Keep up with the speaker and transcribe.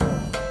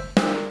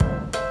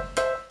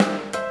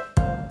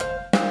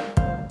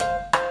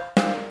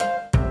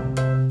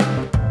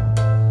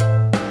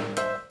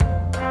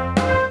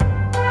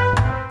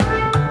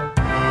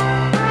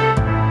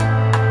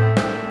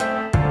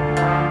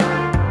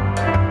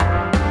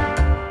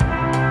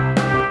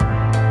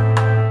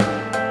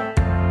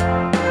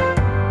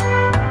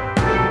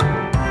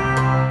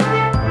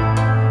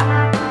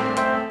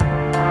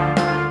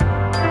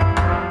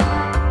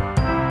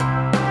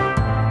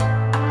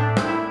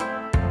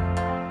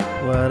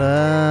What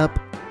up?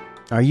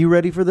 Are you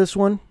ready for this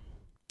one?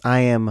 I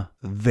am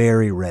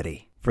very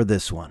ready for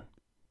this one.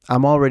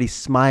 I'm already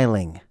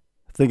smiling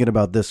thinking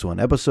about this one.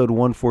 Episode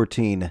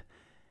 114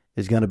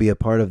 is going to be a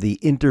part of the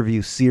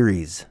interview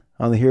series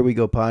on the Here We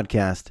Go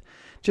podcast,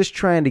 just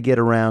trying to get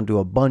around to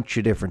a bunch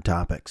of different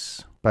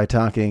topics by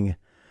talking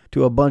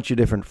to a bunch of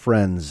different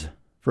friends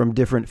from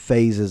different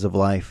phases of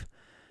life.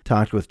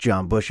 Talked with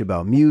John Bush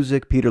about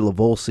music, Peter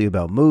Lavolsi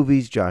about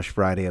movies, Josh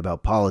Friday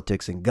about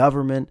politics and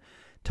government.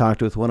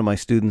 Talked with one of my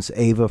students,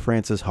 Ava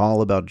Francis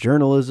Hall, about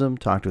journalism.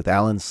 Talked with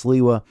Alan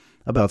Sliwa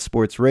about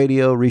sports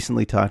radio.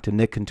 Recently talked to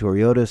Nick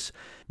Contoriotis,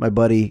 my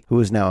buddy who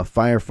is now a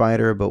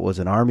firefighter but was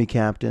an Army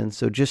captain.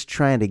 So just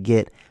trying to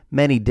get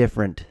many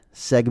different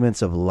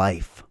segments of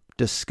life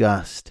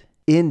discussed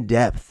in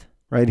depth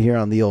right here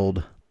on the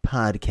old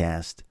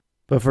podcast.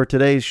 But for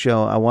today's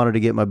show, I wanted to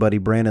get my buddy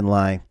Brandon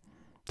Lai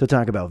to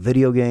talk about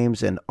video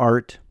games and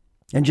art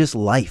and just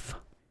life.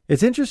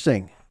 It's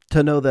interesting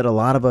to know that a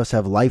lot of us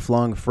have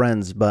lifelong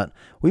friends, but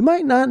we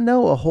might not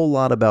know a whole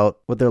lot about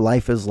what their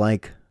life is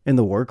like in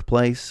the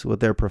workplace,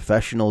 what their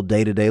professional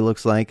day-to-day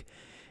looks like.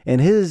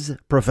 And his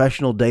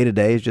professional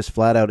day-to-day is just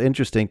flat out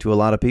interesting to a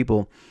lot of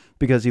people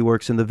because he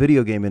works in the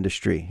video game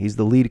industry. He's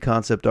the lead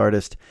concept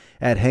artist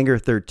at Hangar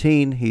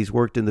 13. He's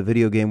worked in the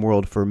video game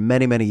world for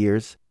many, many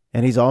years.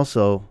 And he's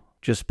also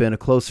just been a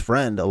close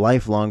friend, a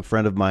lifelong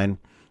friend of mine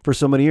for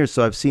so many years.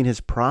 So I've seen his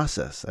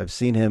process. I've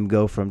seen him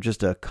go from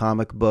just a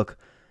comic book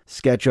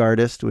sketch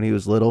artist when he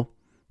was little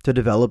to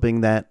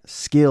developing that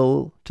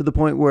skill to the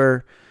point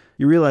where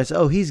you realize,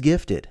 oh, he's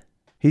gifted.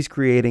 He's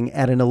creating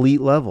at an elite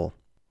level.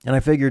 And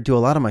I figured to a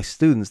lot of my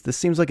students, this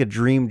seems like a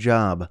dream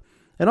job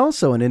and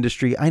also an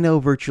industry I know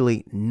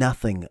virtually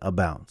nothing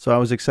about. So I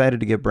was excited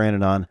to get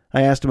Brandon on.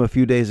 I asked him a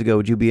few days ago,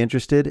 would you be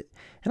interested?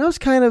 And I was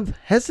kind of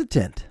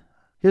hesitant.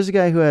 Here's a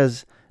guy who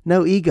has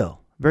no ego,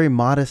 very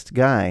modest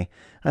guy.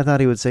 I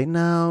thought he would say,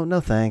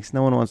 no thanks.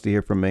 No one wants to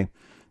hear from me.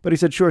 But he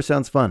said, sure,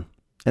 sounds fun.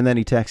 And then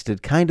he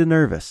texted, kinda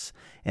nervous.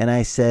 And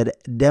I said,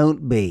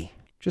 don't be.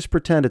 Just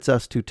pretend it's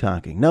us two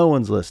talking. No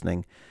one's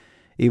listening.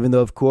 Even though,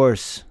 of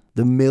course,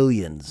 the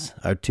millions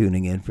are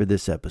tuning in for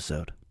this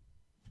episode.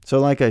 So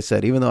like I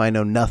said, even though I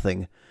know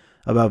nothing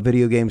about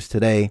video games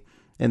today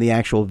and the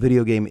actual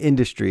video game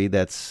industry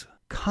that's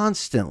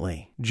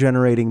constantly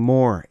generating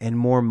more and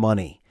more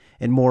money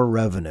and more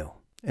revenue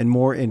and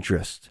more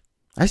interest,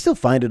 I still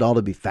find it all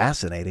to be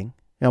fascinating.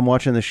 I'm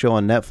watching this show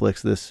on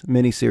Netflix, this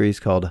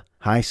miniseries called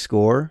High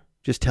Score,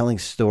 just telling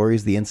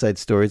stories, the inside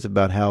stories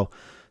about how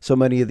so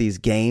many of these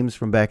games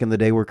from back in the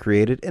day were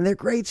created. And they're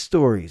great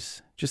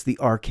stories. Just the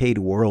arcade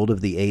world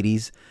of the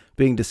 80s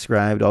being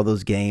described, all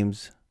those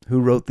games,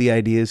 who wrote the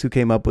ideas, who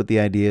came up with the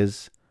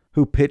ideas,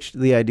 who pitched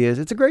the ideas.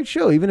 It's a great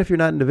show, even if you're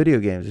not into video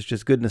games. It's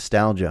just good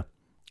nostalgia.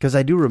 Because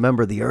I do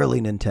remember the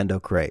early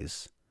Nintendo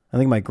craze. I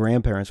think my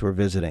grandparents were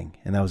visiting,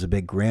 and that was a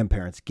big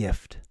grandparents'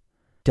 gift.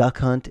 Duck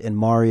Hunt and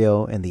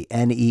Mario and the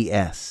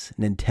NES,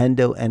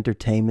 Nintendo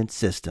Entertainment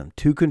System.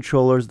 2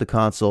 controllers, the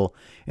console,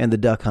 and the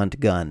Duck Hunt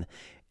gun.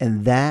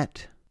 And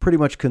that pretty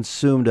much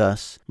consumed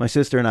us. My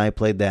sister and I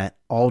played that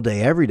all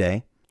day, every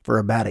day for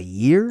about a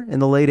year in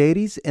the late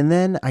 80s. And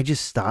then I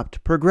just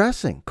stopped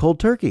progressing. Cold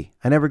turkey.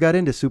 I never got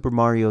into Super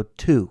Mario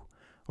 2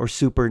 or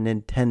Super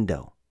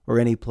Nintendo or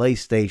any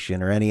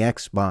PlayStation or any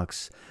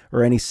Xbox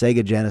or any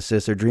Sega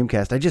Genesis or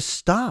Dreamcast. I just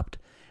stopped.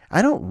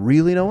 I don't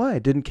really know why.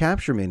 It didn't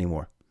capture me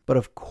anymore. But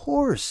of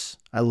course,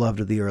 I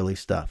loved the early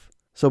stuff.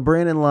 So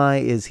Brandon Lai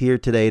is here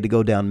today to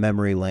go down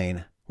memory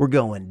lane. We're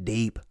going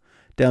deep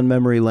down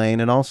memory lane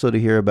and also to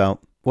hear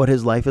about what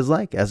his life is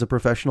like as a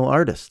professional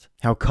artist,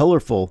 how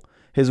colorful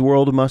his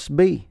world must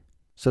be.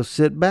 So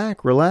sit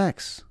back,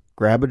 relax,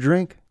 grab a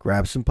drink,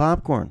 grab some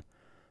popcorn,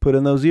 put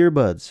in those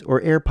earbuds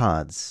or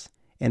AirPods,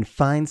 and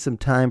find some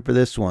time for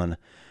this one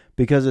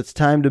because it's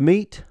time to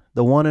meet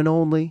the one and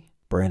only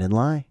Brandon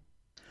Lai.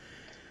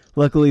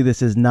 Luckily,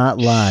 this is not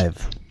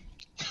live.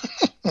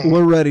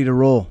 We're ready to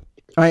roll.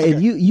 All right, okay.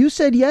 And you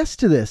said yes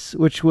to this,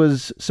 which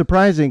was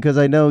surprising because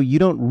I know you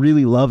don't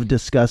really love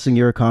discussing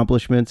your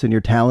accomplishments and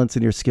your talents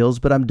and your skills,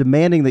 but I'm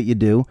demanding that you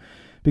do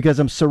because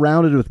I'm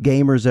surrounded with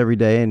gamers every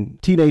day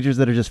and teenagers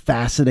that are just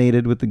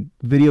fascinated with the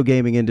video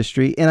gaming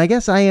industry. And I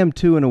guess I am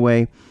too in a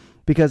way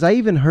because I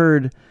even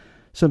heard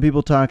some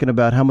people talking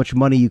about how much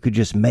money you could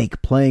just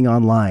make playing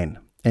online.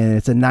 And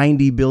it's a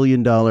 $90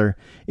 billion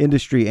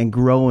industry and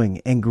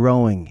growing and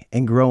growing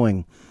and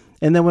growing.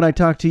 And then when I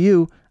talk to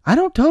you, I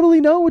don't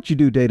totally know what you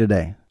do day to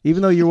day,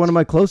 even though you're one of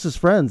my closest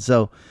friends.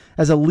 So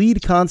as a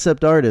lead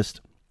concept artist,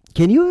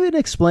 can you even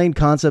explain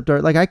concept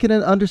art? Like I can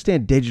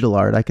understand digital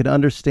art. I can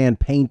understand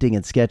painting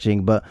and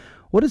sketching, but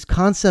what does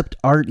concept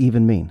art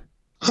even mean?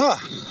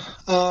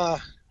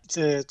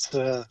 It's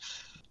a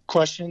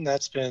question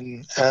that's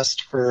been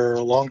asked for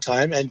a long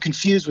time and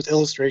confused with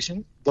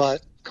illustration,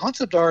 but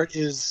concept art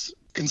is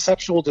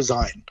conceptual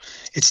design.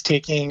 It's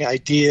taking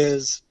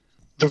ideas,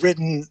 the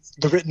written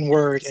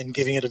word, and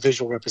giving it a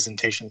visual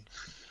representation.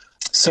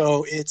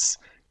 So it's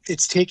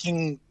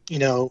taking,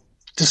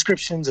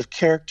 descriptions of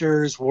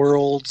characters,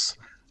 worlds,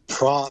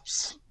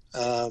 props,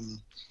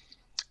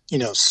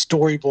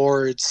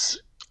 storyboards,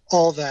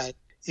 all that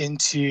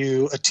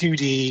into a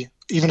 2D,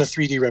 even a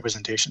 3D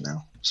representation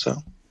now. So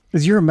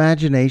is your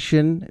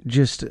imagination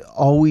just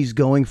always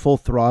going full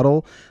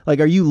throttle? Like,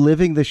 are you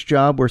living this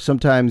job where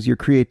sometimes your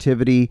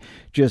creativity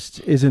just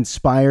is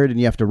inspired and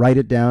you have to write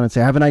it down and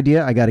say, I have an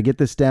idea, I got to get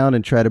this down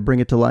and try to bring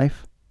it to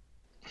life?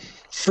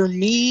 For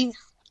me,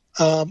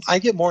 I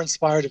get more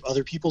inspired of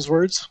other people's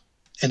words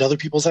and other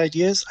people's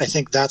ideas. I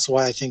think that's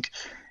why I think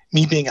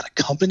me being at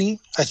a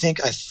company, I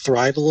think I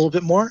thrive a little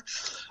bit more.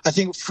 I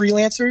think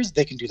freelancers,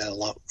 they can do that a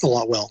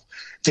lot well.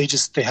 They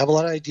have a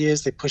lot of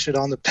ideas. They push it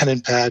on the pen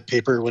and pad,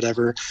 paper, or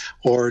whatever,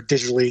 or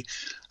digitally.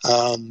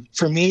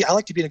 For me, I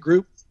like to be in a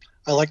group.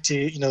 I like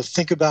to,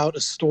 think about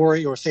a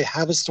story, or if they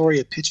have a story,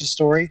 a pitch a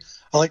story,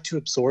 I like to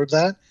absorb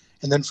that.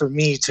 And then for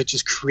me to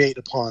just create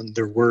upon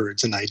their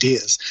words and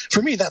ideas.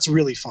 For me, that's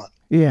really fun.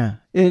 Yeah.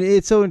 And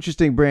it's so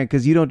interesting, Brant,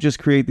 because you don't just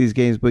create these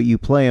games, but you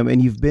play them,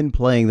 and you've been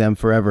playing them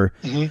forever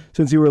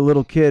since you were a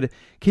little kid.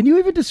 Can you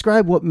even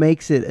describe what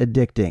makes it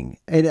addicting?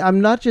 And I'm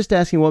not just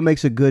asking what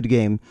makes a good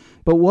game,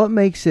 but what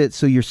makes it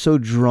so you're so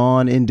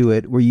drawn into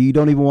it where you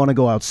don't even want to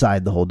go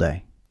outside the whole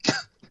day?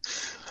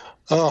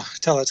 Oh,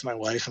 tell that to my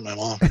wife and my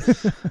mom.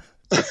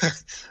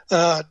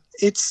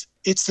 It's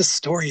the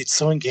story. It's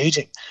so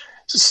engaging.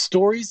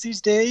 Stories these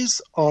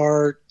days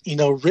are,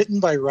 written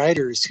by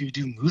writers who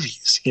do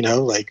movies,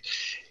 like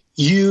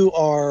you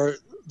are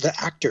the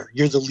actor,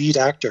 you're the lead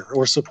actor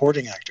or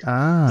supporting actor,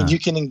 and you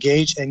can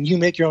engage and you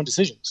make your own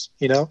decisions.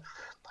 A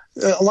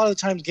lot of the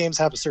times games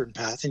have a certain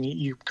path and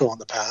you go on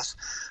the path,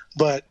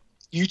 but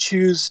you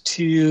choose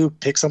to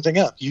pick something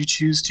up. You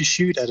choose to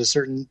shoot at a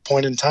certain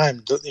point in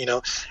time,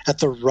 at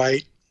the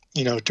right,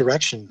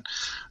 direction,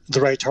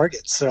 the right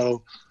target.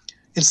 So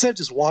instead of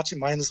just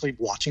mindlessly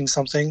watching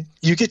something,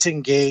 you get to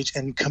engage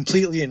and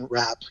completely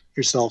enwrap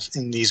yourself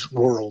in these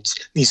worlds,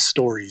 these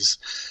stories.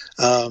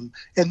 And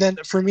then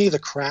for me,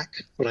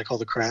 what I call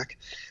the crack,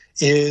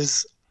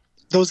 is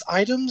those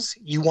items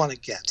you want to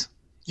get.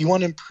 You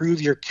want to improve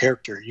your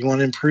character. You want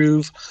to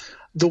improve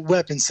the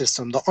weapon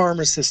system, the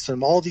armor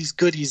system, all these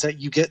goodies that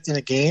you get in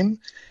a game.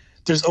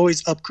 There's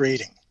always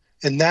upgrading.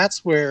 And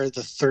that's where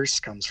the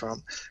thirst comes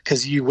from,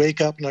 because you wake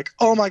up and like,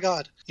 oh my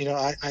God,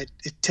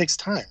 it takes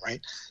time,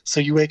 right? So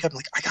you wake up and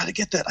like, I got to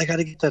get that. I got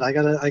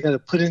to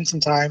put in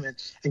some time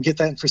and get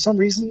that. And for some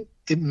reason,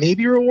 it may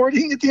be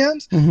rewarding at the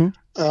end.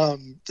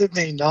 It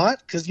may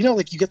not, because,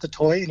 you get the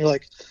toy and you're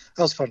like,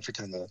 that was fun for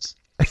 10 minutes,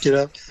 It's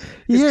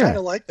kind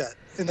of like that.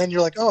 And then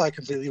you're like, oh, I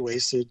completely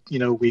wasted,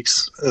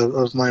 weeks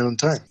of my own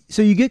time.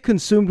 So you get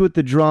consumed with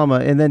the drama,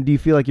 and then do you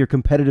feel like your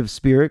competitive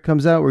spirit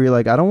comes out where you're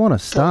like, I don't want to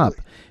stop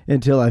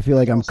until I feel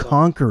like I'm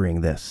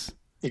conquering this?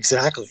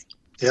 Exactly.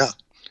 Yeah.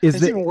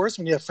 It's even worse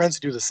when you have friends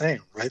who do the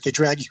same, right? They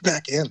drag you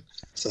back in.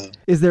 So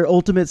is there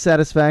ultimate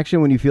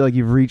satisfaction when you feel like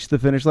you've reached the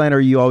finish line, or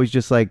are you always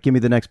just like, give me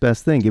the next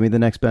best thing, give me the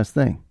next best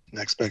thing?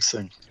 Next best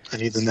thing. I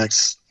need the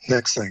next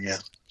thing, yeah.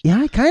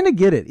 Yeah, I kind of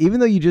get it. Even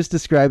though you just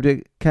described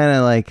it kind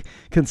of like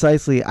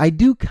concisely, I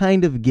do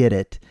kind of get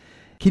it.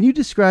 Can you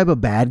describe a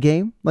bad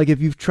game? Like if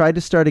you've tried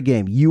to start a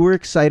game, you were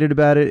excited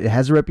about it, it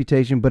has a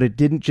reputation, but it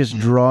didn't just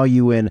draw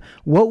you in.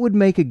 What would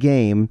make a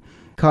game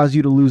cause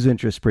you to lose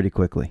interest pretty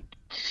quickly?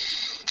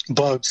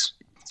 Bugs.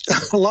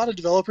 A lot of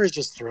developers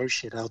just throw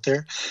shit out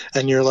there,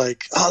 and you're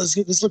like, oh,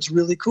 this looks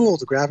really cool.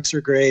 The graphics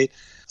are great.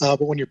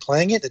 But when you're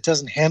playing it, it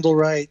doesn't handle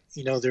right.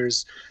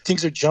 There's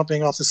things are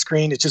jumping off the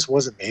screen. It just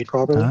wasn't made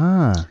properly.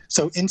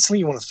 So instantly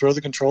you want to throw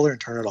the controller and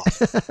turn it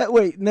off.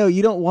 Wait, no,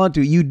 you don't want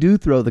to. You do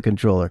throw the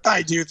controller.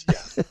 I do,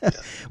 yeah.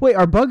 Wait,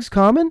 are bugs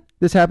common?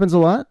 This happens a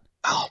lot?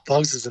 Oh,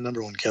 bugs is the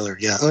number one killer,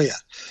 yeah. Oh, yeah.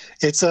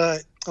 It's a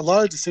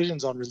lot of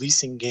decisions on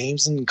releasing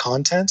games and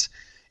content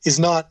is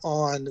not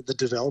on the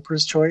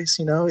developer's choice,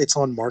 it's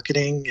on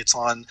marketing, it's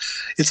on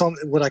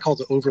what I call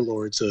the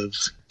overlords of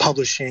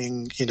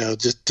publishing,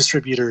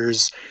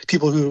 distributors,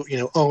 people who,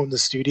 own the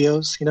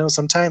studios,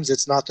 sometimes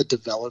it's not the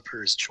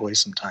developer's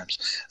choice. Sometimes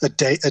a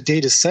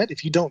date is set.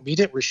 If you don't meet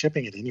it, we're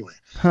shipping it anyway.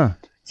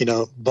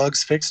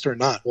 Bugs fixed or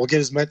not, we'll get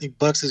as many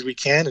bugs as we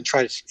can and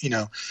try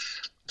to,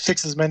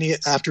 fix as many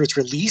after it's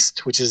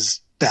released, which is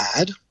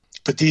bad.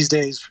 But these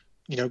days,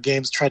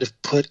 games try to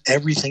put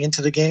everything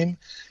into the game,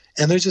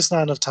 and there's just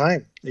not enough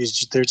time.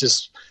 There's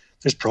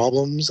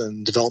problems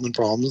and development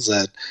problems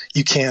that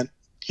you can't,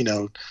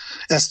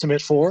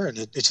 estimate for, and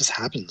it just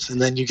happens.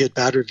 And then you get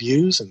bad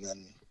reviews, and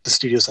then the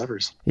studio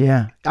suffers.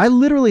 Yeah. I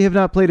literally have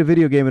not played a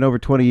video game in over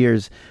 20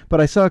 years, but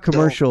I saw a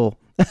commercial.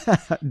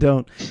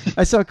 Don't.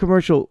 I saw a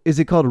commercial. Is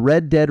it called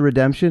Red Dead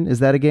Redemption? Is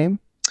that a game?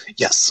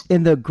 Yes.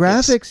 And the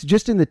graphics,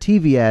 just in the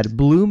TV ad,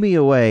 blew me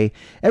away.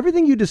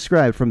 Everything you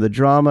described, from the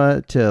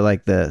drama to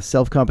like the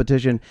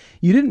self-competition,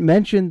 you didn't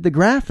mention the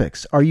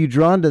graphics. Are you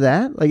drawn to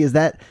that? Like, is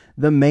that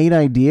the main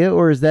idea,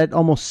 or is that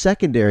almost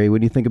secondary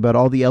when you think about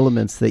all the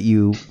elements that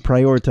you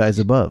prioritize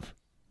above?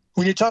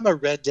 When you're talking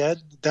about Red Dead,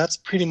 that's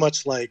pretty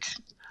much like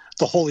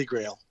the holy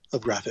grail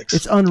of graphics.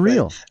 It's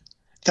unreal. Right?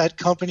 That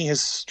company has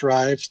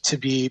strived to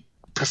be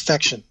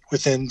perfection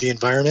within the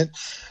environment.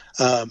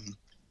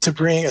 to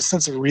bring a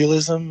sense of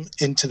realism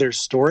into their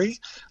story.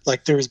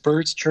 Like there's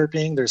birds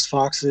chirping, there's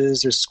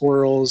foxes, there's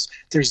squirrels,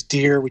 there's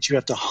deer, which you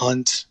have to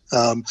hunt,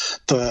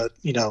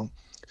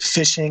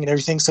 fishing and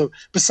everything. So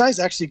besides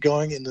actually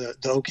going in the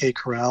OK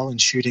Corral and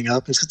shooting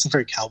up, it's a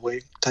very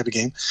cowboy type of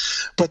game.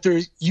 But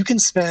you can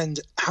spend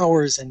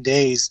hours and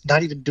days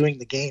not even doing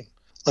the game.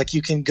 Like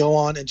you can go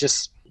on and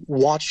just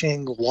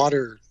watching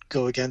water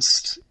go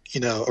against,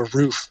 a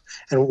roof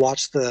and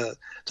watch the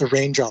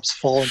raindrops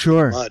fall into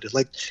the mud.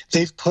 Like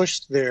they've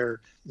pushed their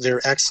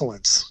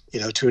excellence,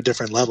 to a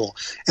different level.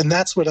 And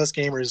that's what us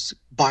gamers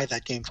buy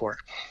that game for.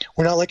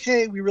 We're not like,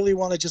 hey, we really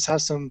want to just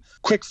have some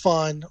quick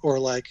fun, or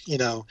like,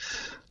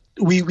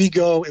 we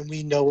go and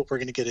we know what we're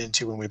going to get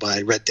into when we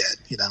buy Red Dead,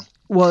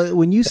 Well,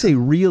 when you say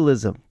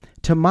realism,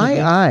 to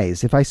my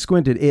eyes, if I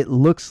squinted, it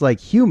looks like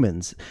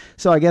humans.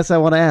 So I guess I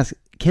want to ask,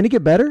 can it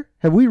get better?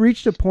 Have we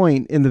reached a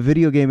point in the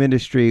video game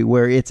industry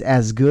where it's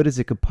as good as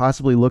it could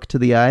possibly look to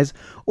the eyes?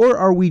 Or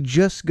are we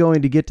just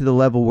going to get to the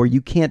level where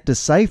you can't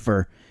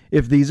decipher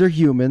if these are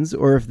humans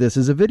or if this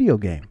is a video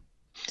game?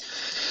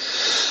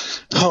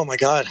 Oh my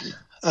God.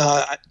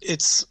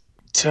 It's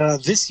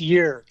this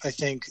year, I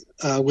think,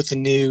 with the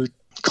new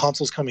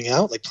consoles coming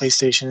out, like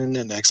PlayStation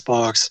and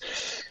Xbox,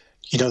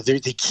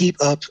 they keep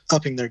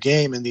upping their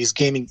game, and these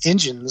gaming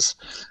engines,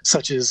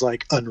 such as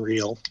like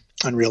Unreal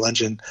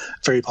Engine,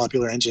 very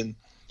popular engine.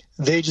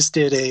 They just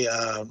did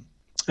a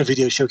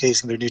video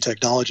showcasing their new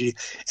technology,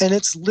 and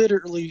it's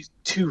literally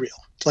too real.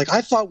 Like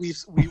I thought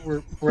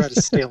we're at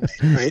a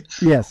stalemate, right?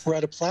 Yes, we're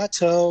at a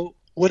plateau.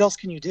 What else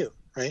can you do,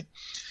 right?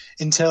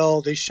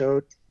 Until they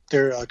showed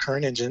their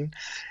current engine,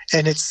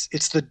 and it's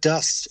the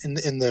dust in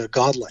the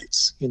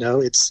godlights.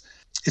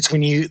 It's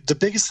when the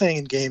biggest thing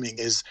in gaming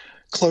is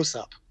close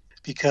up,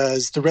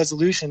 because the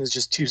resolution is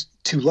just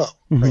too low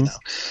right now.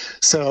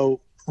 So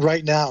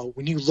right now,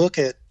 when you look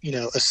at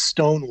a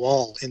stone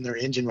wall in their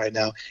engine right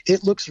now,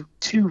 it looks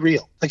too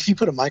real. Like if you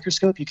put a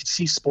microscope, you could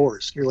see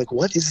spores. You're like,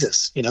 what is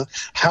this?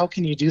 How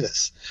can you do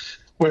this?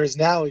 Whereas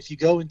now, if you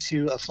go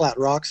into a flat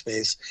rock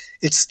space,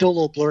 it's still a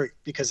little blurry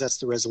because that's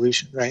the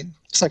resolution, right?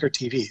 It's like our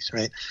TVs,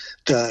 right?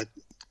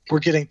 We're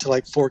getting to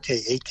like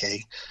 4K,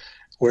 8K,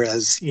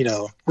 whereas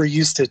we're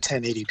used to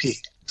 1080p.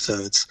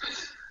 So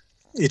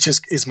it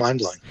just is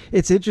mind-blowing.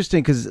 It's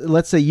interesting because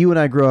let's say you and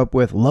I grew up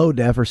with low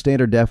def or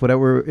standard def,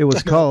 whatever it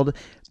was called,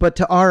 but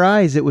to our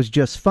eyes, it was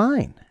just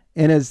fine.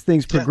 And as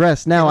things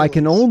progress, now I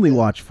can only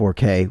watch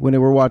 4K. When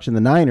we're watching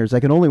the Niners,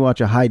 I can only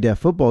watch a high-def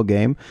football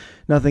game,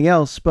 nothing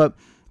else. But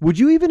would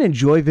you even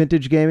enjoy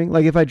vintage gaming?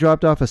 Like if I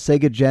dropped off a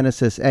Sega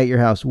Genesis at your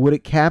house, would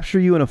it capture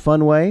you in a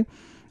fun way?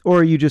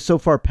 Or are you just so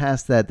far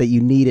past that you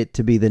need it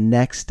to be the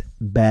next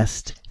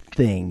best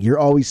thing? You're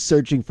always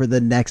searching for the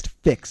next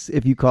fix,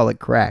 if you call it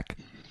crack.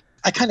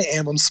 I kind of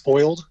am. I'm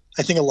spoiled.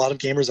 I think a lot of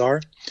gamers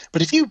are.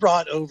 But if you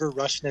brought over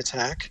Russian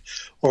Attack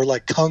or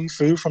like Kung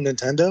Fu from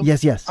Nintendo,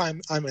 yes,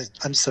 I'm in.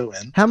 I'm so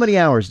in. How many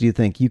hours do you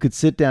think you could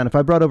sit down if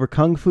I brought over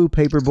Kung Fu,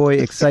 Paperboy,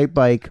 Excite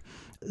Bike,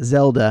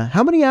 Zelda?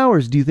 How many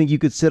hours do you think you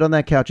could sit on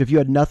that couch if you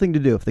had nothing to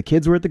do? If the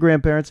kids were at the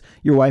grandparents,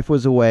 your wife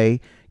was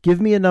away,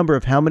 give me a number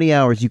of how many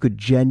hours you could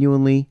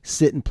genuinely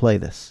sit and play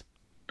this.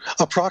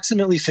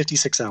 Approximately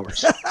 56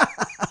 hours.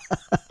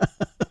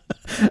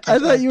 I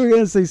thought you were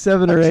going to say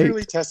 7 or 8. I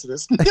truly tested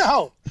this.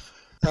 No.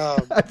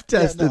 I've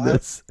tested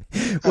this.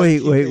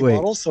 Wait.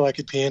 Bottle so I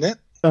could pee in it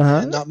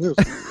and not move.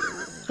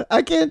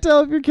 I can't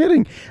tell if you're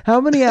kidding.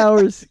 How many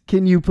hours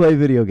can you play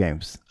video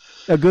games?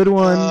 A good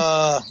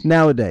one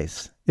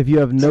nowadays, if you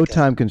have no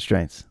time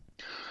constraints.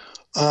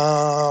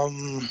 A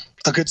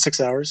good 6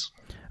 hours.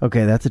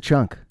 Okay, that's a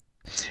chunk.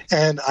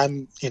 And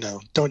I'm,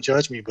 don't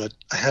judge me, but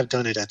I have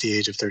done it at the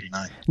age of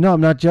 39. No,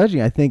 I'm not judging.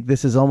 I think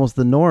this is almost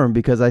the norm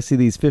because I see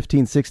these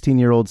 15,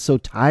 16-year-olds so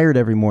tired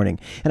every morning.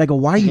 And I go,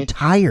 why are you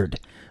tired?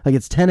 Like,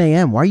 it's 10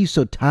 a.m. Why are you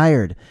so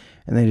tired?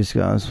 And they just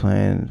go, I was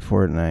playing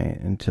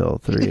Fortnite until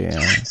 3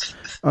 a.m.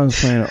 I was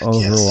playing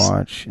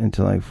Overwatch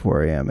until like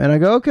 4 a.m. And I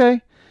go,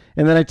 okay.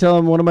 And then I tell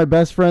them one of my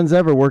best friends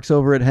ever works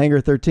over at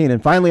Hangar 13.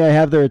 And finally I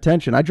have their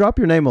attention. I drop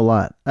your name a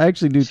lot. I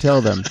actually do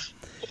tell them.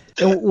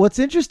 And what's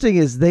interesting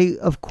is they,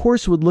 of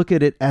course, would look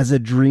at it as a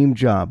dream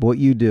job, what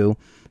you do.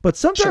 But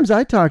sometimes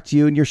I talk to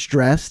you and you're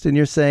stressed and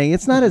you're saying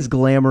it's not as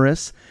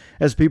glamorous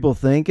as people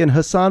think. And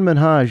Hasan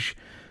Minhaj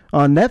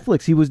on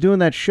Netflix, he was doing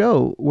that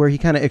show where he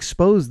kind of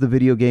exposed the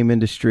video game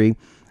industry.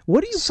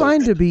 What do you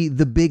find to be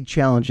the big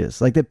challenges,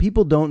 like that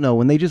people don't know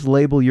when they just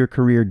label your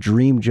career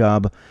dream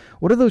job?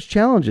 What are those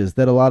challenges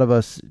that a lot of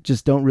us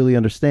just don't really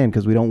understand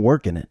because we don't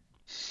work in it?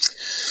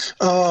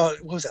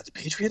 What was that? The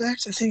Patriot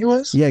Act, I think it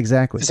was? Yeah,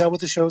 exactly. Is that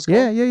what the show is called?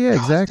 Yeah,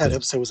 exactly. That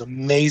episode was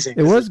amazing.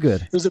 It was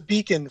good. It was a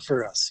beacon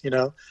for us,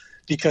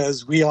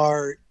 because we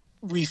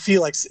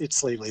feel like it's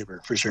slave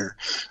labor for sure.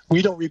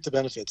 We don't reap the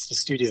benefits, the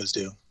studios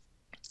do.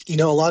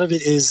 A lot of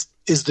it is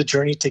the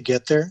journey to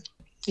get there.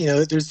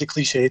 There's the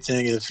cliche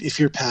thing of if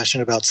you're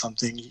passionate about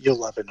something, you'll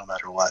love it no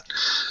matter what.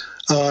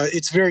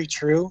 It's very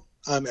true.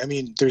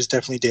 There's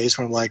definitely days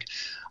where I'm like,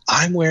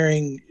 I'm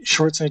wearing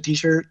shorts and a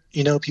t-shirt.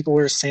 People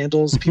wear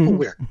sandals. People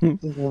wear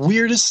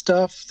weirdest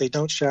stuff. They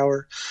don't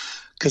shower.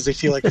 because they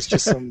feel like it's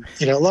just some,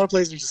 a lot of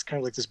places are just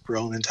kind of like this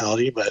bro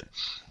mentality, but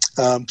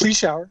please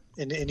shower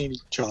in any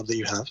job that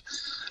you have.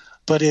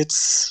 But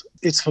it's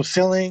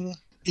fulfilling,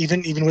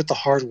 even with the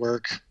hard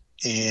work.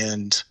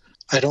 And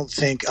I don't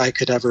think I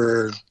could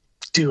ever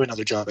do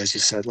another job, as you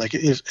said. Like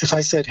if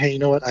I said, hey, you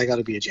know what, I got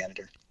to be a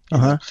janitor.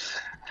 I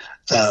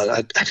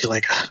feel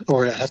like,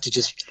 or I have to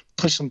just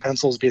push some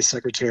pencils, be a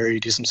secretary,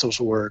 do some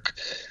social work.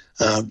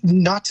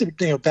 Not to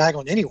bag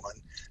on anyone,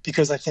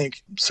 because I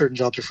think certain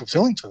jobs are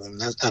fulfilling to them.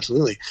 That's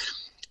absolutely.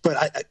 But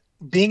I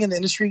being in the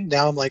industry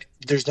now, I'm like,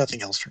 there's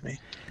nothing else for me.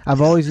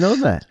 I've always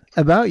known that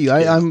about you.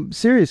 Yeah. I'm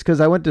serious, because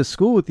I went to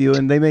school with you,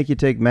 and they make you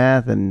take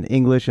math and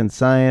English and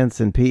science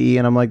and PE,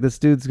 and I'm like, this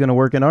dude's going to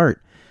work in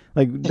art.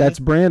 Like, that's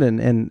Brandon,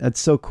 and it's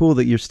so cool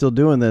that you're still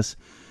doing this.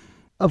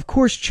 Of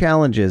course,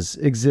 challenges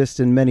exist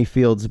in many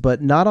fields,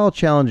 but not all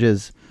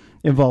challenges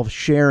involve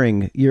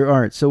sharing your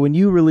art. So when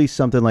you release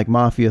something like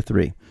Mafia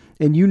 3,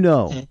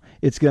 and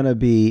it's going to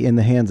be in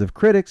the hands of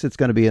critics, it's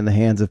going to be in the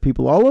hands of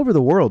people all over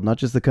the world, not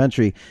just the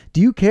country.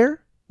 Do you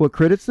care what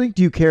critics think?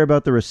 Do you care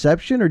about the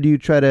reception, or do you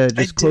try to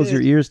just close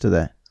your ears to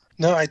that?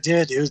 No, I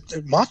did. It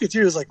was Mafia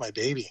 3 was like my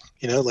baby.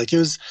 Like it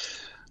was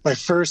my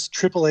first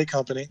AAA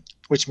company,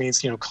 which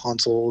means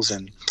consoles,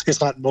 and it's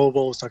not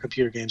mobile, it's not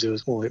computer games.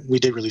 We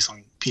did release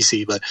on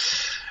PC, but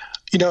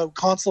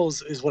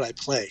consoles is what I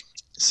play.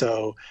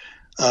 So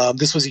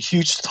this was a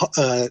huge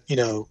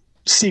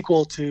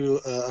sequel to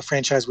a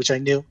franchise which I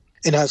knew,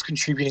 and I was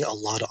contributing a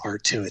lot of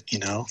art to it.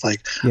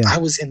 I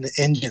was in the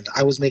engine,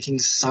 I was making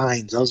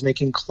signs, I was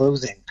making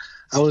clothing,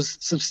 I was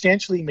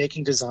substantially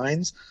making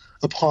designs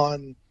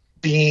upon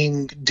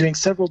doing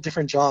several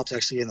different jobs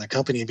actually in the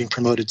company, and being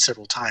promoted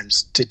several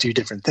times to do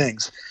different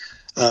things,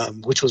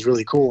 which was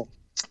really cool.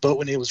 But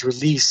when it was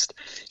released,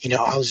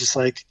 I was just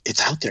like,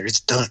 it's out there, it's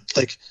done.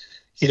 Like,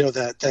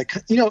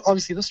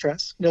 obviously the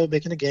stress,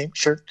 making a game,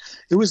 sure.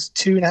 It was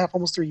 2.5,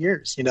 almost 3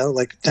 years,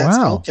 like that's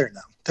out there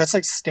now. That's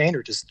like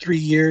standard, is 3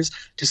 years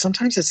to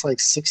sometimes it's like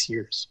 6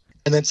 years.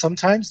 And then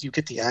sometimes you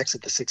get the axe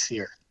at the 6th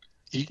year.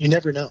 You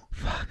never know.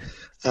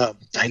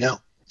 I know.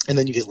 And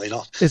then you get laid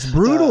off. It's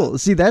brutal.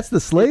 See, that's the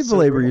slave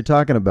labor you're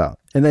talking about.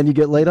 And then you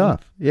get laid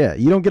off. Yeah.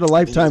 You don't get a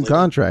lifetime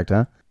contract,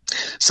 huh?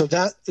 So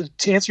that,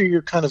 to answer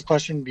your kind of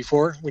question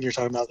before, when you're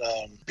talking about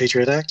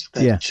Patriot Act,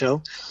 that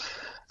show,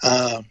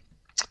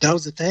 that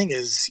was the thing,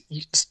 is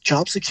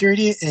job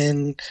security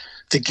in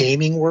the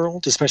gaming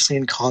world, especially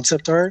in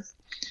concept art,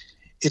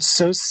 it's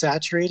so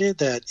saturated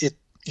that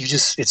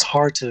it's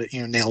hard to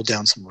nail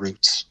down some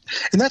roots.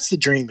 And that's the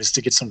dream, is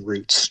to get some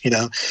roots.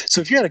 So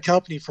if you're at a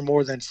company for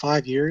more than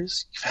 5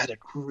 years, you've had it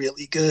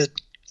really good.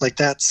 Like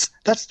that's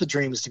the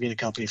dream, is to be in a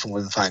company for more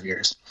than 5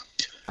 years.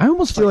 I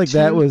almost feel like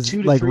that was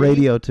like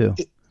radio too.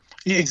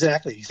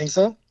 Exactly. You think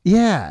so?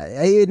 Yeah.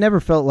 It never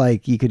felt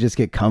like you could just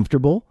get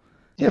comfortable.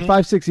 Yeah,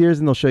 5-6 years,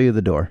 and they'll show you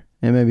the door,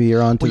 and maybe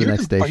you're on to the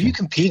next station. Are you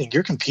competing?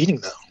 You're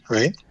competing though,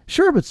 right?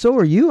 Sure, but so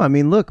are you. I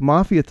mean, look,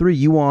 Mafia 3,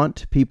 you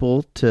want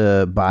people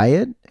to buy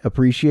it,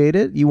 appreciate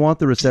it. You want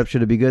the reception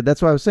to be good.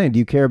 That's why I was saying, do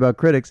you care about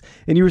critics?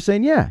 And you were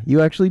saying, yeah,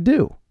 you actually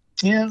do.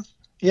 Yeah,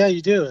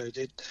 you do.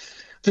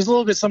 There's a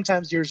little bit,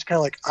 sometimes you're just kind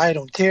of like, I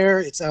don't care.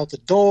 It's out the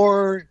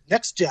door.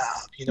 Next job,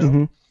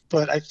 Mm-hmm.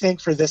 But I think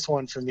for this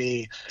one, for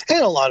me, and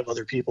a lot of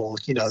other people,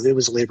 it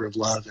was a labor of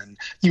love, and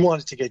you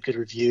wanted to get good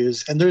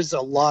reviews. And there's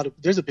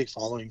a big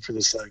following for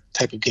this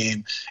type of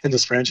game in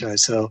this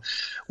franchise. So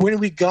when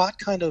we got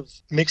kind of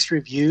mixed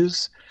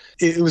reviews,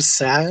 it was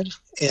sad.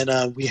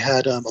 And we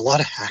had a lot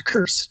of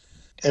hackers.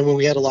 And when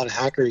we had a lot of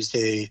hackers,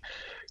 they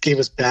gave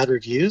us bad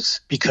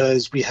reviews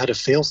because we had a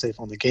failsafe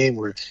on the game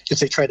where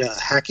if they tried to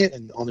hack it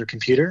and on their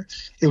computer,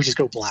 it would just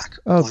go black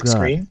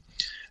screen.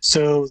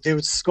 So they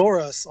would score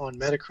us on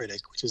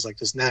Metacritic, which is like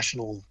this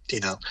national,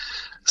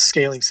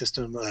 scaling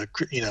system,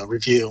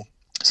 review.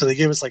 So they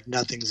gave us like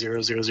nothing,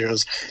 0, 0,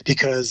 0s,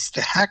 because the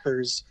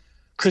hackers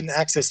couldn't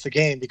access the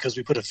game because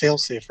we put a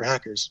failsafe for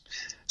hackers.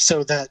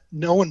 So that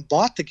no one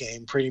bought the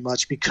game pretty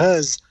much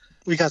because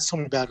we got so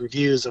many bad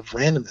reviews of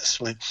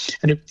randomness. Right?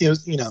 And it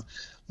was,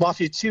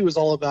 Mafia 2 was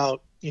all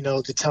about,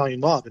 the Italian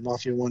mob, and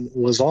Mafia 1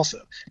 was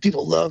also.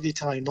 People love the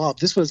Italian mob.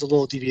 This was a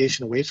little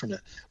deviation away from it,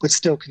 but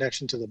still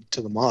connection to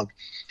the mob.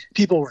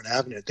 People weren't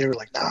having it. They were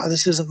like, nah,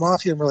 this isn't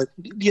Mafia. And we're like,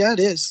 yeah, it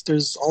is.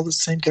 There's all the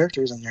same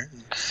characters in there.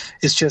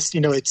 It's just,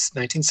 it's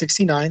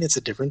 1969. It's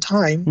a different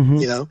time.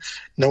 Mm-hmm.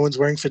 No one's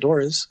wearing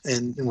fedoras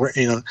and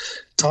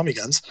Tommy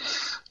guns.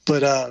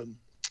 But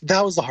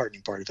that was the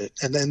hardening part of it.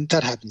 And then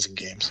that happens in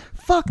games.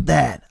 Fuck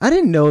that. I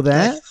didn't know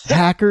that.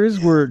 Hackers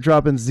were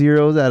dropping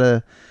zeros out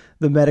of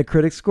the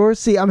Metacritic score.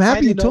 See, I'm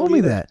happy you told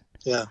me that.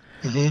 Yeah.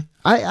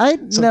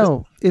 Mm-hmm.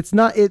 No, it's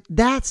not.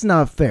 That's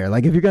not fair.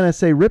 Like, if you're gonna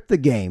say rip the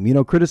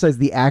game, criticize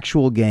the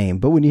actual game,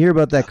 but when you hear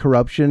about that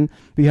corruption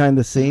behind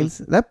the scenes,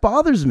 that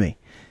bothers me.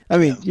 I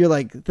mean, you're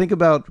like, think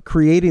about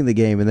creating the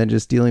game and then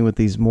just dealing with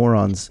these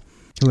morons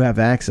who have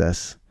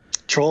access.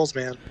 Trolls,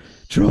 man.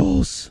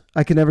 Trolls.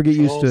 I can never get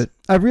used to it.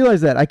 I've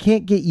realized that. I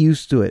can't get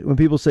used to it when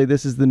people say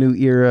this is the new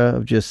era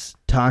of just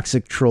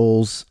toxic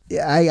trolls.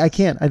 I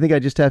can't. I think I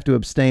just have to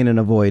abstain and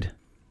avoid.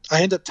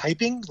 I end up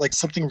typing like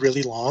something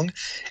really long,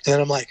 and then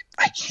I'm like,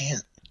 I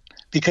can't.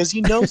 Because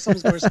someone's going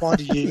to respond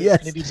to you. Yes.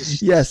 It's going to be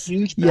this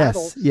huge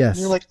battle. Yes.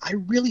 And you're like, I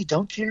really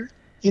don't care.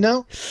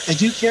 I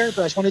do care, but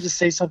I just wanted to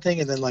say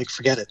something and then like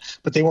forget it.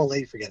 But they won't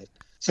let you forget it.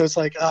 So it's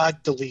like,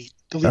 delete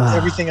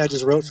everything I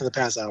just wrote for the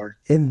past hour.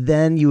 And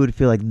then you would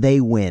feel like they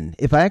win.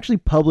 If I actually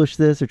publish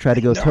this or try to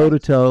go toe to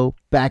toe,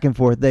 back and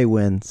forth, they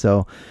win.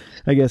 So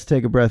I guess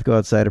take a breath, go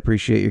outside,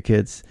 appreciate your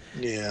kids.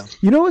 Yeah.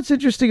 You know what's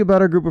interesting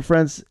about our group of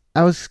friends?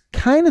 I was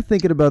kind of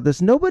thinking about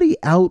this. Nobody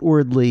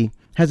outwardly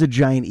has a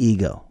giant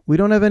ego. We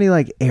don't have any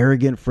like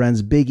arrogant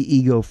friends, big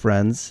ego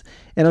friends.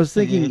 And I was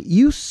thinking,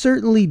 you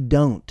certainly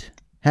don't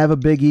have a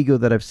big ego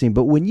that I've seen.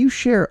 But when you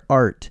share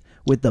art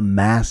with the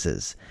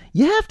masses,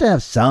 you have to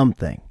have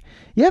something.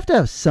 You have to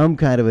have some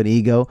kind of an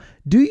ego.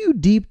 Do you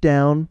deep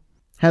down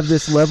have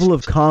this level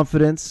of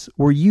confidence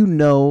where you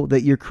know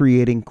that you're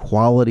creating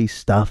quality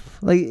stuff?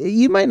 Like,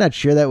 you might not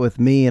share that with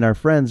me and our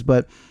friends,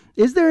 but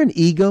is there an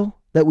ego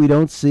that we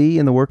don't see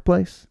in the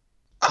workplace?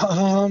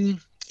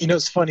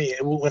 It's funny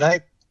when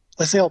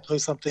let's say I'll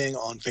post something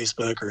on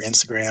Facebook or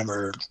Instagram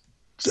or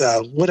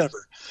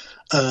whatever.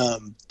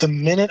 The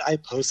minute I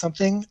post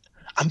something,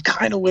 I'm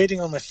kind of waiting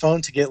on my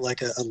phone to get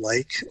like a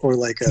like or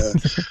like a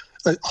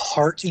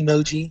heart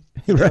emoji,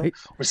 right?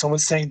 Or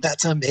someone's saying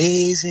that's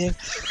amazing,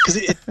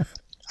 because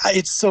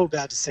it's so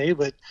bad to say,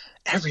 but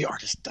every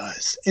artist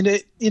does. And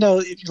if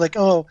you're like,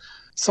 oh,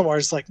 some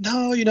artists like,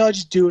 no, I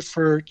just do it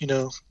for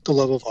the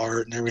love of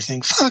art and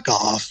everything. Fuck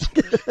off.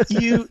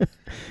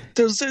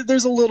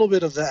 There's a little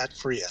bit of that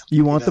for you.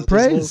 You want the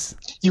praise.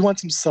 You want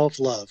some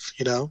self-love.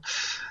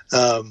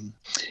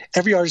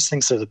 Every artist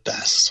thinks they're the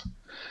best,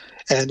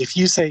 and if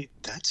you say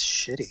that's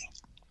shitty,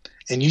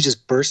 and you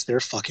just burst their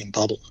fucking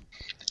bubble,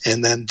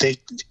 and then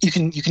you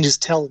can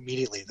just tell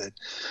immediately that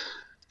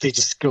they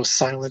just go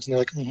silent and they're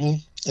like,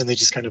 and they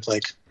just kind of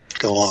like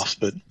go off.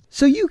 But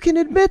so you can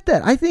admit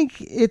that. I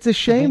think it's a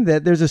shame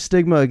that there's a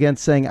stigma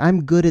against saying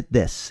I'm good at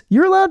this.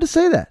 You're allowed to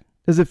say that.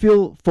 Does it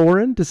feel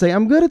foreign to say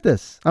I'm good at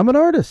this? I'm an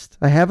artist.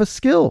 I have a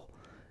skill.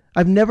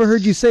 I've never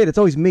heard you say it. It's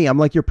always me. I'm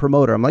like your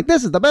promoter. I'm like,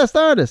 this is the best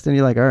artist. And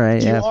you're like, all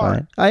right, yeah,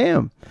 fine. I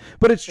am.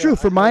 But it's true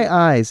for my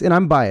eyes, and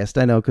I'm biased,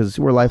 I know, because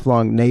we're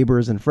lifelong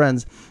neighbors and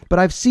friends, but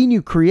I've seen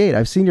you create.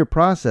 I've seen your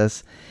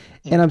process,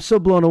 and I'm so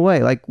blown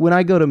away. Like when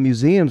I go to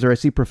museums or I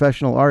see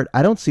professional art,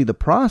 I don't see the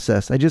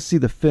process. I just see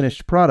the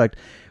finished product.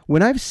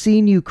 When I've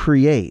seen you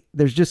create,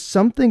 there's just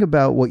something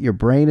about what your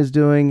brain is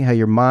doing, how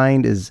your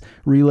mind is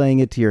relaying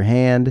it to your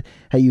hand,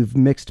 how you've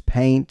mixed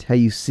paint, how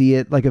you see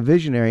it like a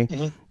visionary.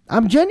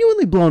 I'm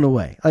genuinely blown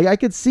away. Like I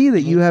could see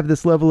that you have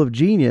this level of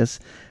genius,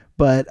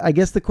 but I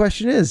guess the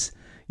question is,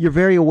 you're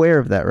very aware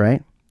of that,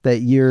 right? That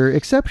you're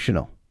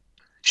exceptional.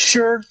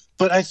 Sure,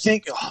 but I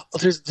think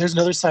there's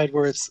another side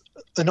where it's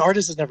an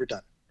artist has never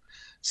done.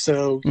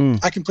 So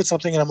I can put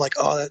something and I'm like,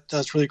 oh,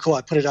 that's really cool.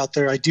 I put it out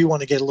there. I do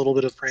want to get a little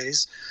bit of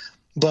praise,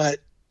 but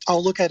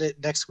I'll look at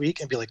it next week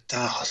and be like,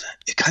 oh,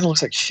 it kind of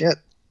looks like shit.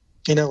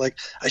 Like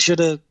I should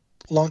have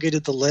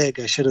elongated the leg.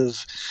 I should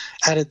have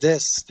added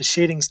this. The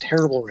shading's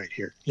terrible right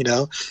here,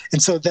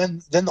 And so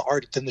then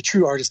the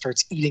true artist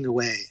starts eating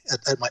away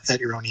at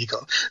your own ego.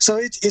 So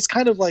it's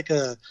kind of like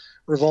a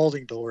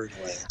revolving door in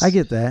a way. I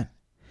get that.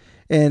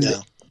 And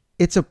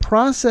it's a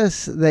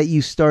process that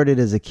you started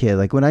as a kid.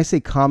 Like when I say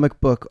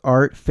comic book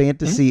art,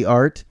 fantasy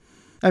art,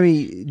 I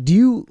mean, do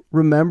you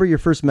remember your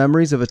first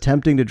memories of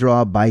attempting to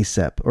draw a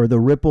bicep or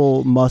the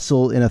ripple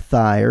muscle in a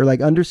thigh, or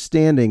like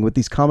understanding with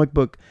these comic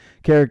book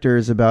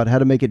characters about how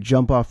to make it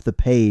jump off the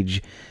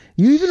page?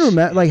 You even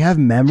remember, like, have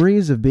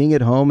memories of being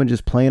at home and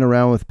just playing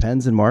around with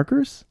pens and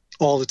markers?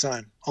 All the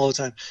time.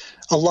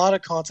 A lot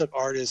of concept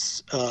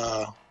artists,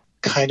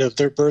 kind of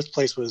their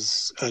birthplace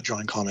was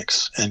drawing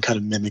comics and kind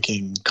of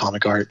mimicking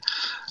comic art.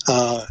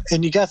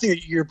 And you got to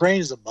think your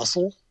brain is a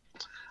muscle.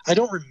 I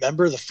don't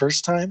remember the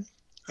first time.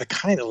 I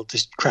kind of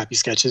just crappy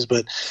sketches,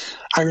 but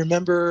I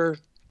remember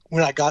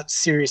when I got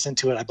serious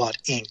into it, I bought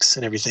inks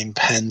and everything,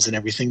 pens and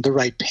everything, the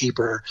right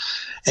paper.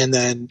 And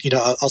then,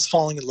 I was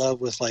falling in love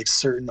with like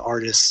certain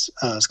artists,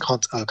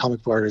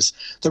 comic book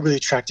artists that really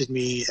attracted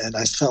me and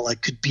I felt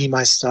like could be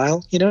my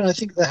style, and I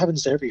think that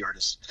happens to every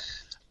artist.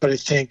 But I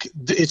think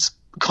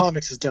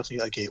comics is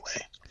definitely a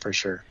gateway for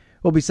sure.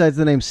 Well, besides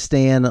the name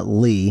Stan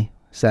Lee,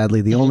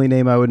 sadly, the only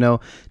name I would know.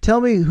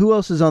 Tell me who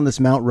else is on this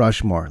Mount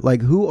Rushmore?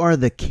 Like, who are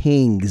the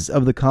kings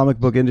of the comic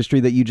book industry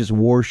that you just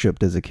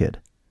worshipped as a kid?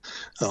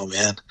 Oh,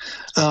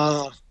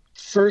 man.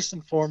 First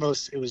and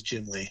foremost, it was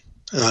Jim Lee.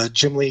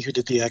 Jim Lee, who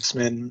did the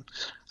X-Men,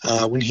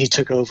 when he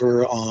took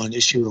over on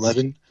issue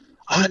 11.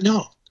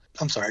 No,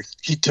 I'm sorry.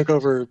 He took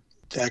over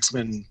the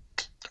X-Men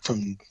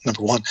from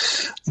number 1.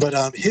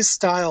 But his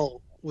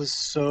style was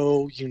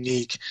so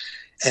unique,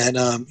 and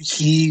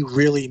he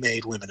really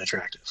made women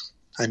attractive.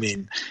 I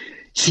mean,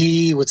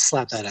 he would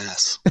slap that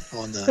ass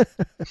on the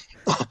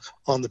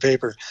on the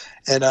paper,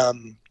 and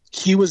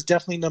he was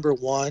definitely number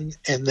 1.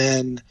 And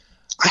then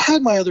I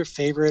had my other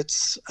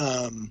favorites,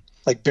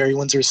 like Barry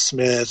Windsor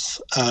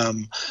Smith,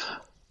 and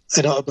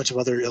a bunch of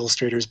other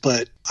illustrators.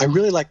 But I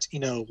really liked,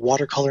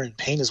 watercolor and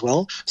paint as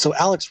well. So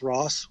Alex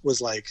Ross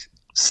was like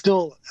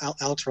still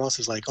Alex Ross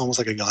is like almost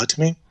like a god to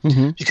me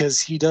Mm-hmm.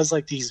 because he does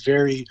like these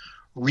very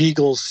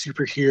regal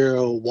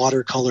superhero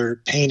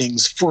watercolor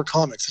paintings for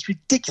comics. It's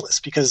ridiculous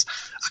because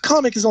a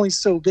comic is only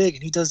so big,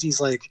 and he does these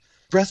like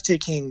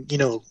breathtaking,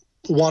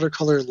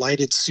 watercolor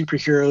lighted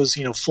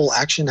superheroes, full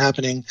action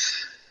happening.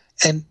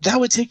 And that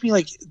would take me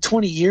like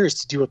 20 years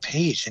to do a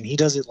page, and he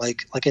does it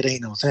like it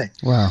ain't no thing.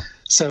 Wow.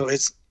 So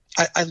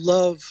I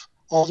love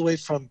all the way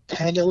from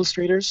pen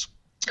illustrators,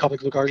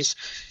 comic book artists,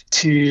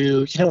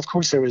 to of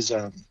course there was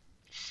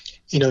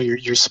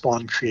your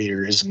Spawn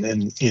creators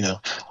and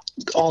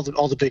all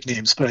the big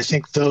names. But I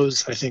think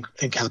those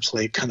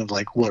encapsulate kind of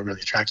like what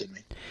really attracted me.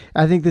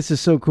 I think this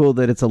is so cool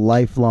that it's a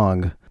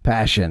lifelong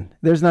passion.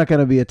 There's not going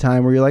to be a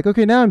time where you're like,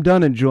 okay, now I'm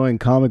done enjoying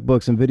comic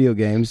books and video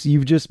games.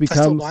 You've just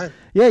become,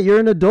 you're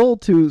an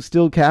adult who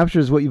still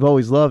captures what you've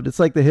always loved. It's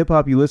like the hip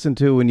hop you listened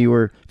to when you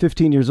were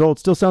 15 years old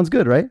still sounds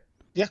good, right?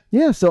 Yeah.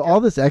 Yeah. So all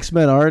this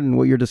X-Men art and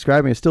what you're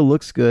describing, it still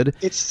looks good.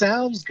 It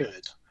sounds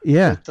good.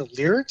 Yeah. But the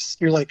lyrics,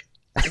 you're like,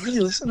 I really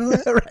listen to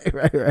that?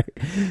 Right.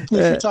 If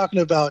you're talking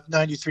about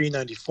 93,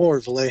 94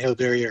 Vallejo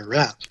Bay Area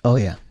rap. Oh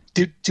yeah.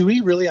 Do we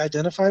really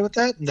identify with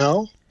that?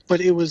 No. But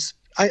it was,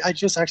 I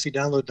just actually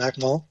downloaded Mac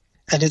Mall,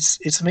 and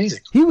it's amazing.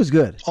 He was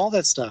good. All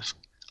that stuff.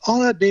 All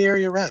that Bay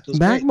Area rap. Was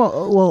Mac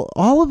Mall, well,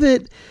 all of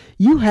it,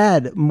 you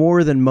had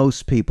more than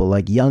most people,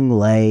 like Young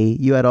Lay.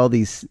 You had all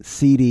these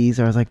CDs.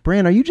 I was like,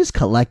 Bran, are you just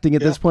collecting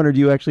at this point, or do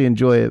you actually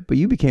enjoy it? But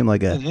you became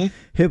like a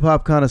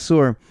hip-hop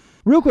connoisseur.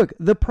 Real quick,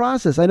 the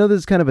process. I know this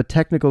is kind of a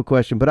technical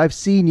question, but I've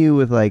seen you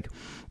with like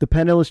the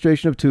pen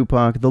illustration of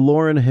Tupac, the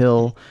Lauryn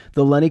Hill,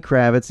 the Lenny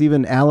Kravitz,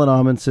 even Alan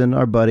Amundsen,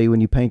 our buddy,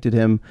 when you painted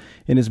him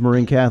in his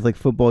Marine Catholic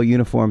football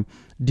uniform.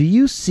 Do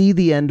you see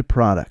the end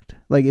product?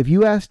 Like if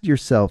you asked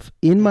yourself,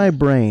 in my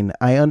brain,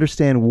 I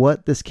understand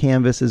what this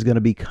canvas is going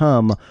to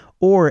become,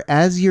 or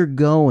as you're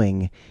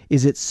going,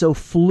 is it so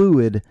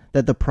fluid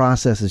that the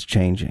process is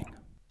changing?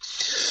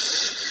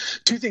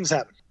 Two things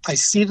happen. I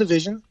see the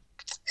vision,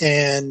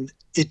 and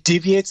it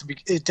deviates.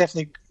 It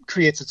definitely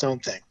creates its own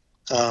thing,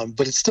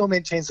 but it still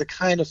maintains the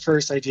kind of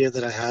first idea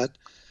that I had.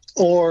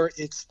 Or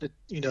it's the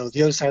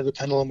other side of the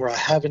pendulum where I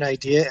have an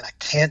idea and I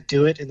can't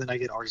do it, and then I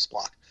get artist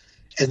block,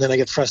 and then I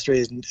get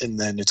frustrated, and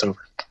then it's over.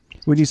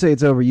 When you say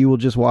it's over, you will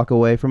just walk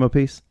away from a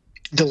piece?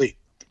 Delete.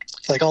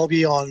 Like I'll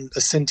be on a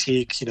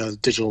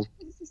Cintiq, digital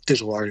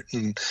art,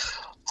 and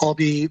I'll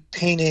be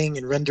painting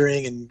and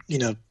rendering and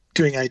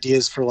doing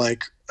ideas for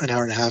like an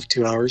hour and a half,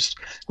 2 hours,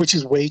 which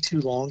is way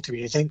too long to be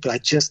anything, but I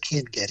just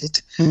can't get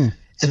it. And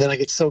then I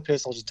get so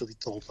pissed, I'll just delete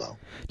the whole file.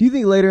 Do you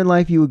think later in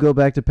life you would go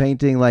back to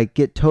painting, like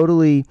get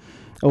totally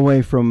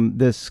away from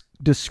this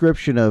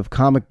description of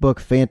comic book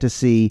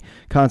fantasy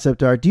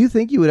concept art? Do you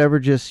think you would ever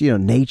just,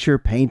 nature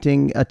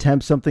painting,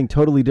 attempt something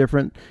totally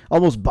different,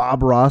 almost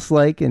Bob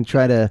Ross-like, and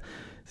try to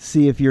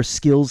see if your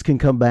skills can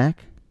come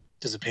back?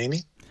 Does it pay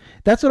me?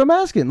 That's what I'm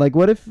asking. Like,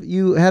 what if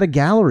you had a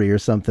gallery or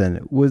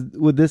something?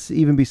 Would this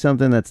even be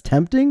something that's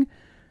tempting?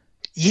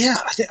 Yeah,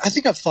 I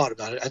think I've thought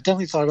about it. I've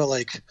definitely thought about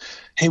like,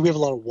 hey, we have a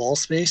lot of wall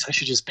space. I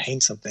should just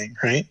paint something,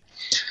 right?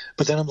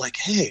 But then I'm like,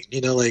 hey,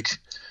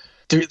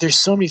 there's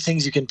so many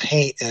things you can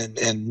paint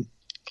and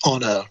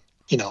on a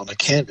on a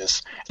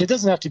canvas. And it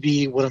doesn't have to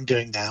be what I'm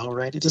doing now,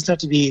 right? It doesn't have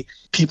to be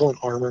people in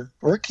armor,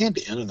 or it can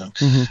be. I don't know.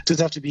 It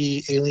doesn't have to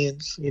be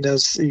aliens,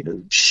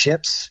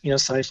 ships,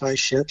 sci-fi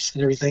ships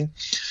and everything.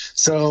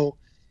 So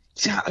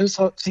yeah, I was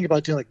thinking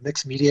about doing like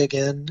mixed media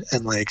again,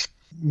 and like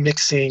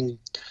mixing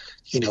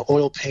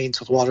oil paints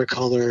with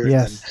watercolor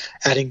and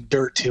adding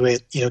dirt to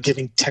it,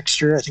 giving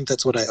texture. I think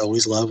that's what I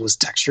always loved, was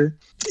texture.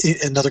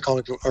 Another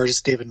comic book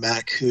artist, David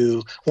Mack,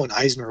 who won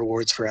Eisner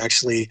Awards for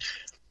actually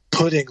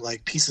putting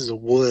like pieces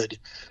of wood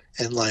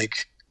and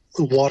like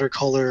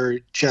watercolor,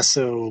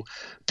 gesso,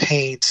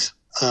 paint,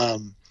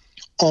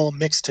 all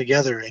mixed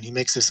together, and he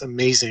makes this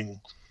amazing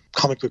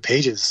comic book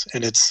pages.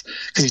 And it's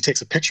because he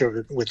takes a picture of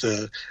it with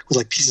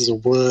like pieces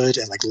of wood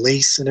and like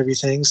lace and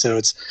everything. So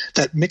it's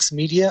that mixed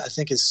media, I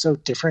think, is so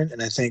different.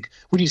 And I think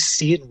when you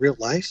see it in real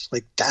life,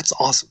 like that's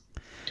awesome.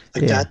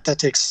 Like that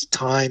takes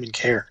time and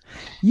care.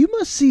 You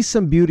must see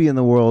some beauty in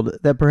the world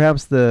that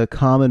perhaps the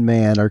common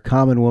man or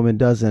common woman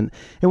doesn't.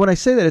 And when I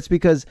say that, it's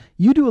because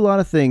you do a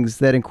lot of things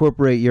that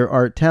incorporate your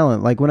art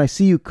talent. Like when I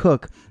see you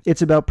cook,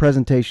 it's about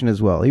presentation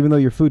as well. Even though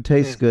your food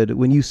tastes good,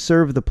 when you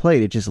serve the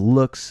plate, it just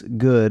looks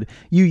good.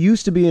 You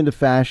used to be into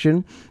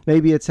fashion.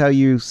 Maybe it's how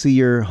you see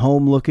your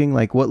home looking,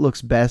 like what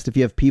looks best if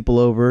you have people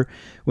over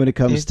when it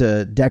comes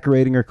to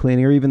decorating or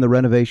cleaning, or even the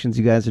renovations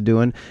you guys are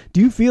doing.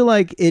 Do you feel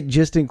like it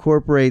just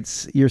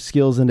incorporates your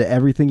skills into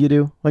everything you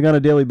do? Like on a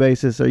daily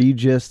basis, are you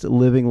just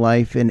living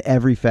life in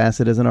every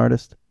facet as an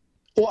artist?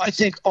 Well, I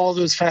think all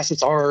those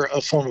facets are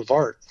a form of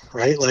art,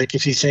 right? Like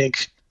if you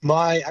think,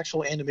 my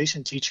actual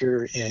animation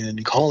teacher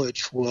in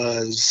college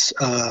was,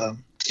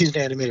 he's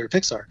an animator at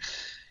Pixar,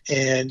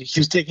 and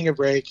he was taking a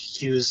break.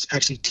 He was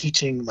actually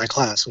teaching my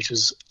class, which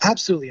was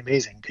absolutely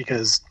amazing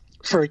because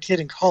for a kid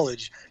in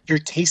college, you're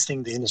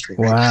tasting the industry.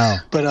 Right? Wow.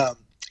 But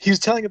he was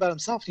telling about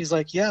himself. He's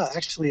like, yeah,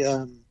 actually,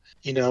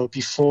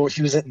 before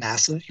he was at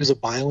NASA, he was a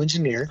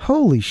bioengineer.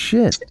 Holy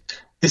shit.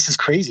 this is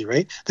crazy,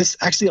 right? This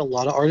actually, a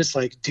lot of artists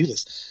like do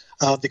this.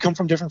 They come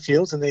from different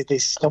fields and they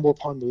stumble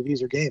upon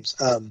movies or games.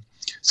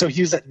 So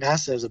he was at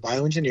NASA as a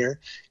bioengineer.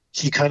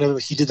 He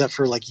did that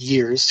for like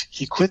years.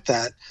 He quit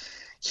that.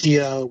 He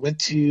went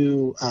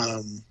to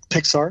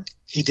Pixar.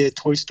 He did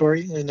Toy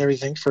Story and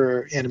everything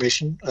for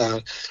animation,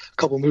 a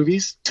couple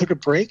movies. Took a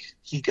break.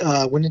 He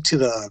went into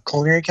the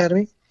Culinary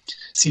Academy,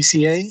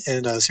 CCA,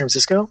 in San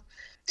Francisco,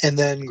 and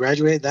then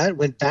graduated that.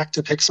 Went back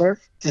to Pixar,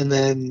 and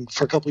then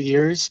for a couple of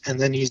years, and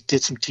then he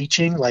did some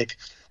teaching. Like,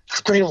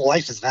 how great of a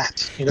life is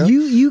that? You know,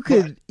 you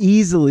could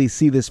easily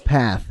see this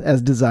path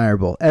as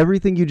desirable.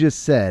 Everything you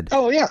just said.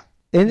 Oh yeah.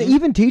 And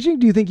even teaching,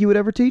 do you think you would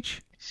ever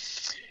teach?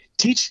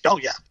 Teach? Oh,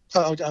 yeah.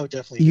 I would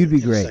definitely. You'd be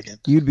great.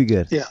 You'd be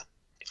good. Yeah.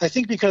 I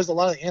think because a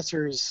lot of the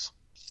answers,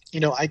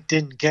 I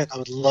didn't get, I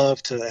would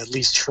love to at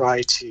least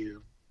try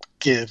to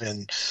give.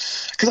 And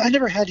because I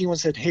never had anyone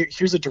said, hey,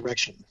 here's a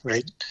direction,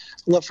 right?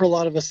 For a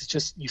lot of us, it's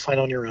just you find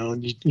on your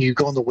own. You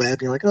go on the web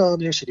and you're like, oh,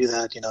 maybe I should do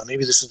that.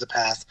 Maybe this is the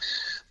path.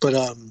 But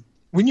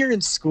when you're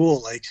in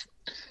school, like,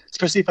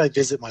 especially if I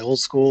visit my old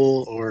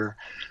school or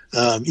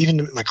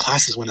even my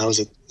classes when I was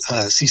at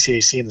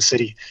CCAC in the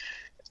city,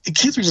 the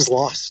kids are just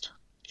lost.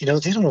 They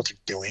don't know what they're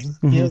doing.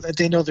 Mm-hmm.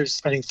 They know they're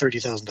spending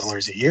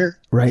 $30,000 a year.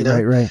 Right,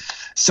 right.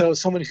 So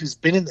someone who's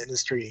been in the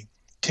industry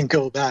can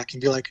go back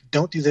and be like,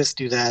 don't do this,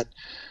 do that.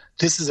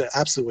 This is an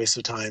absolute waste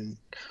of time.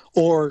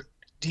 Or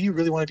do you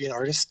really want to be an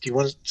artist? Do you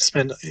want to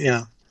spend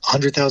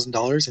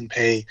 $100,000 and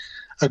pay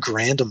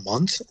 $1,000 a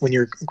month when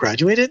you're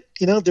graduated?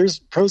 There's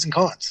pros and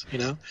cons,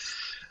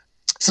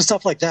 So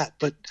stuff like that.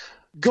 But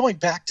going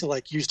back to,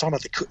 like, you were talking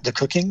about the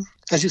cooking,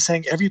 as you're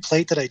saying, every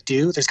plate that I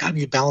do, there's got to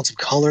be a balance of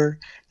color.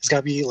 There's got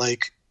to be,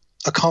 like,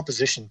 a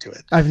composition to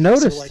it. I've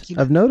noticed. So, like,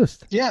 I've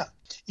noticed. Yeah.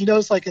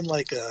 It's like in,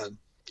 like,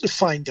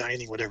 fine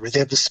dining, whatever. They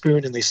have the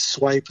spoon and they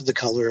swipe the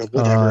color of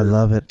whatever. Oh, I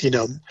love it.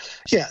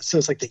 Yeah. So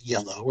it's like the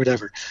yellow,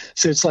 whatever.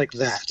 So it's like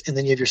that. And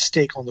then you have your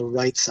steak on the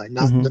right side,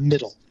 not in the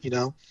middle,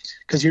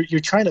 because you're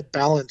trying to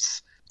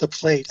balance the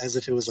plate as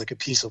if it was like a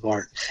piece of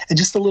art, and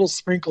just a little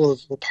sprinkle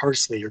of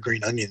parsley or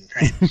green onion,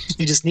 right?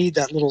 You just need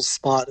that little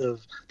spot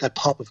of that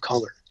pop of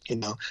color,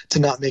 to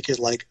not make it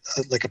like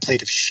a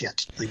plate of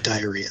shit, like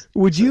diarrhea.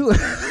 Would you?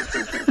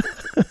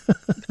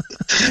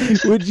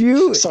 Would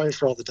you? Sorry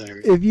for all the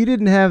diarrhea. If you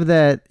didn't have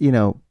that,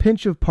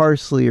 pinch of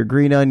parsley or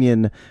green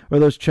onion or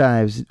those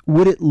chives,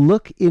 would it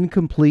look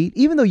incomplete?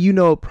 Even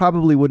though it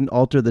probably wouldn't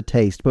alter the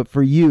taste, but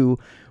for you,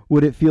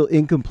 would it feel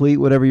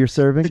incomplete, whatever you're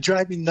serving? It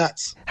drive me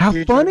nuts. How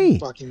funny!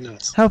 Fucking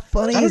nuts. How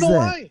funny is that? I don't know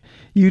why.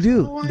 You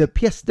do. The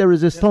pièce de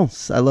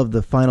résistance. Yeah. I love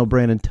the final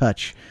Brandon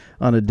touch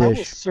on a dish. I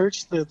will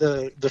search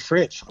the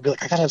fridge. I'll be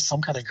like, I gotta have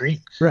some kind of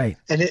green. Right.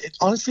 And it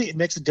honestly, it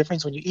makes a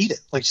difference when you eat it.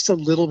 Like, just a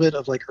little bit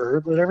of, like,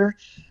 herb, whatever.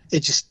 It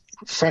just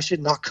fresh,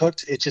 not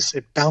cooked. It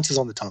bounces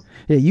on the tongue.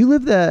 Yeah, you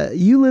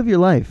live your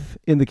life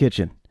in the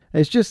kitchen.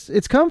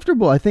 It's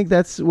comfortable. I think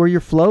that's where your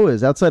flow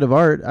is outside of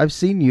art. I've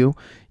seen you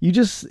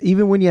just,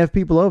 even when you have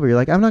people over, you're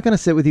like, I'm not going to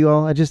sit with you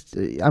all.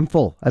 I'm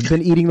full. I've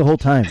been eating the whole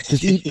time.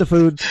 Just eat the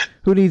food.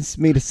 Who needs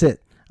me to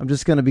sit? I'm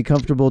just going to be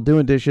comfortable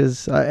doing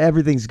dishes.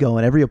 Everything's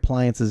going. Every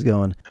appliance is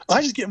going.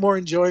 I just get more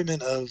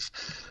enjoyment of,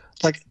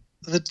 like,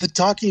 the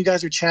talking you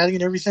guys are chatting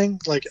and everything.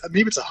 Like,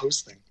 maybe it's a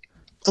host thing.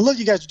 I love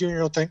you guys are doing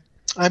your own thing.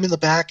 I'm in the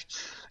back,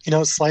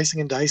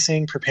 slicing and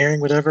dicing, preparing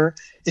whatever.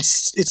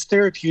 It's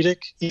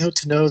therapeutic,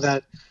 to know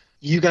that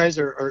you guys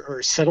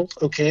are settled,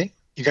 okay?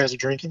 You guys are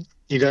drinking.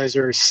 You guys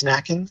are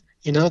snacking.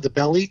 The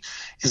belly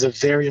is a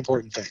very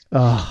important thing.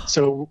 Oh.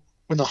 So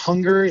when the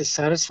hunger is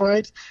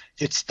satisfied,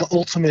 it's the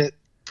ultimate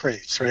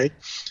praise, right?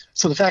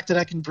 So the fact that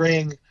I can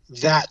bring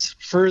that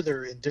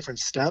further in different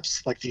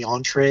steps, like the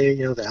entree,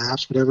 the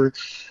apps, whatever,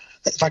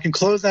 if I can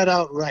close that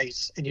out right,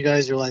 and you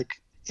guys are, like,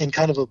 in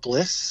kind of a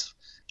bliss,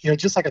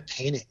 just like a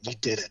painting, you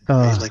did it.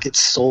 Right? Like, it's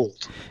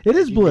sold. It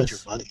is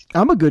bliss.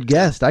 I'm a good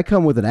guest. I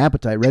come with an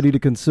appetite ready to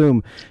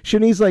consume.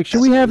 Shanice's like,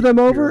 should we have them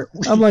over?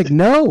 I'm like,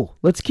 no,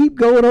 let's keep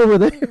going over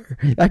there.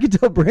 I can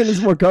tell Brandon's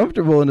more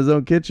comfortable in his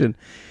own kitchen.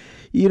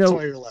 That's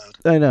why you're allowed.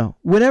 I know.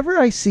 Whenever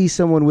I see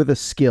someone with a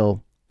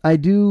skill, I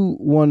do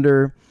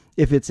wonder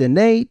if it's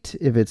innate,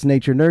 if it's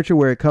nature nurture,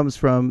 where it comes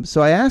from.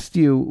 So I asked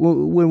you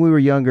when we were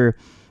younger,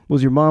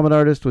 was your mom an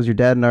artist? Was your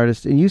dad an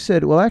artist? And you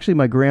said, well, actually,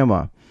 my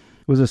grandma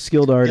was a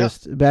skilled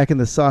artist back in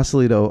the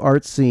Sausalito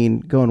art scene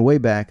going way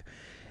back.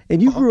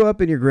 And you grew up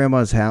in your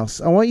grandma's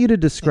house. I want you to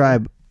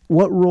describe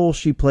what role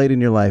she played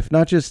in your life,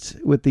 not just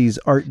with these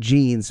art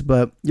genes,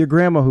 but your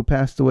grandma who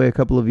passed away a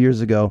couple of years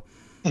ago.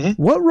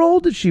 Mm-hmm. What role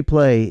did she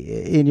play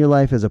in your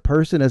life as a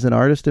person, as an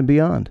artist, and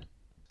beyond?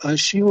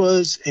 She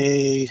was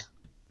a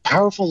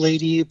powerful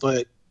lady,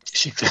 but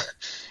she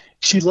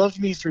loved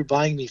me through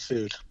buying me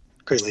food.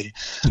 Great lady.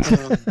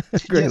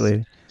 Great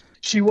lady.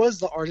 She was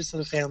the artist of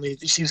the family.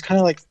 She was kind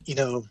of like,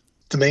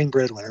 the main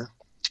breadwinner.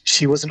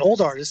 She was an old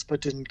artist,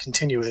 but didn't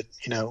continue it,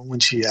 when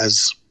she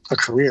as a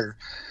career.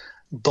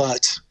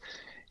 But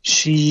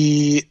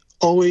she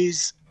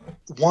always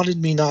wanted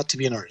me not to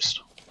be an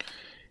artist.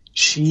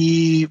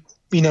 She,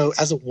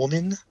 as a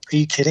woman, are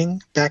you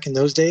kidding? Back in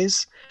those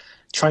days,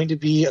 trying to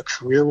be a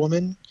career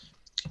woman,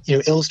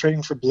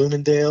 illustrating for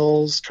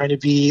Bloomingdale's, trying to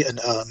be a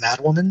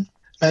madwoman.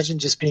 Imagine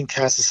just being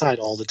cast aside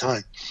all the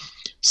time.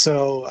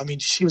 So, I mean,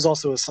 she was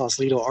also a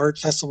Sausalito Art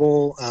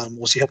Festival.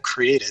 She helped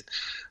create it,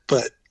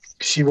 but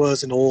she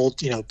was an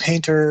old,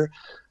 painter.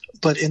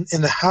 But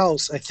in the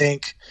house, I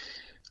think,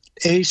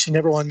 she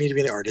never wanted me to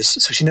be an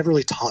artist, so she never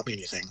really taught me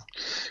anything.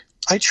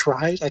 I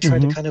tried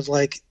to kind of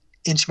like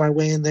inch my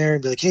way in there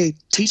and be like, hey,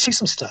 teach me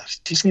some stuff.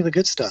 Teach me the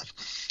good stuff.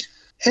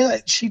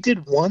 And she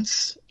did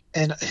once,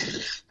 and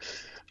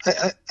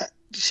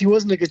she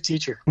wasn't a good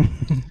teacher.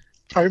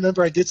 I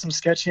remember I did some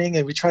sketching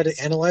and we tried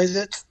to analyze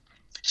it.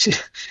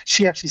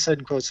 She actually said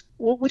in quotes,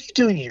 well, what are you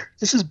doing here?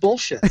 This is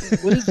bullshit.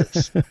 What is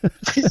this?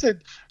 I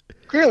said,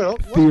 Grandma,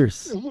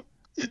 fierce.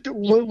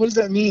 What does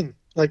that mean?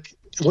 Like,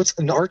 what's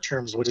in art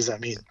terms? What does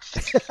that mean?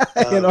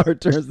 In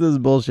art terms, this is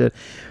bullshit.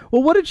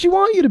 Well, what did she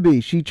want you to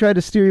be? She tried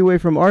to steer you away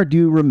from art. Do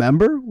you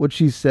remember what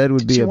she said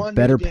would be a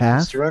better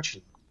path?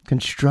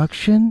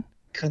 Construction?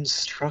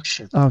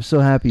 Construction. Oh, I'm so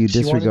happy you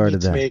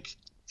disregarded that.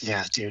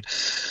 Yeah, dude.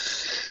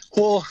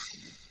 Well,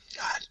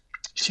 God,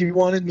 she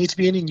wanted me to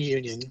be in a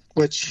union,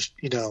 which,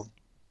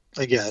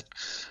 I get.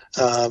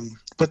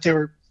 But they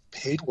were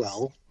paid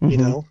well,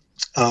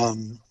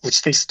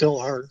 which they still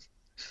are.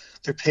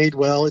 They're paid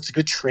well. It's a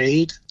good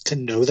trade to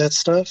know that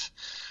stuff.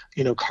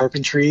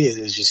 Carpentry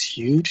is just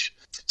huge.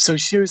 So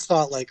she always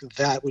thought like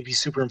that would be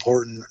super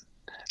important.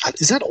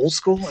 Is that old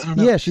school? I don't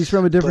know. Yeah, she's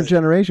from a different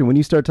generation. When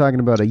you start talking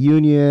about a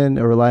union,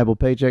 a reliable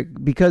paycheck,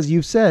 because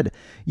you've said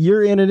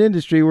you're in an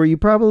industry where you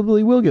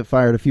probably will get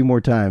fired a few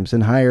more times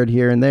and hired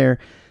here and there.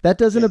 That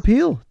doesn't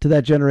appeal to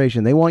that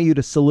generation. They want you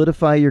to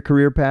solidify your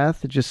career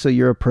path just so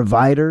you're a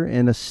provider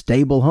in a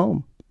stable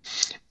home.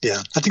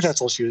 Yeah, I think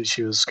that's all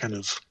she was kind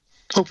of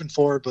hoping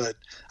for, but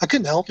I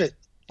couldn't help it.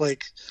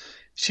 Like,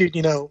 she'd,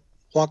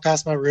 walk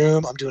past my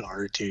room. I'm doing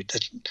art, dude.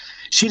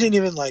 She didn't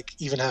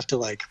even have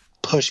to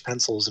push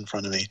pencils in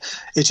front of me.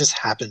 It just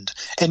happened.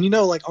 And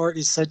art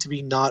is said to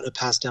be not a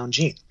passed down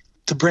gene.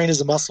 The brain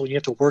is a muscle. You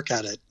have to work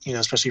at it,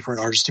 especially for an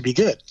artist to be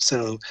good.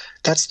 So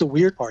that's the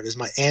weird part is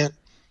my aunt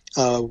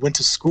went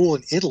to school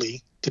in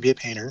Italy to be a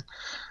painter.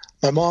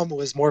 My mom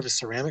was more of a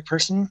ceramic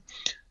person,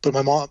 but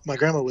my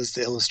grandma was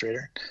the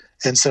illustrator.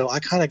 And so I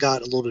kind of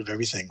got a little bit of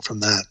everything from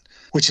that,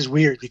 which is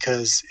weird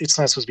because it's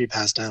not supposed to be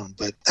passed down.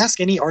 But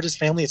ask any artist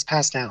family, it's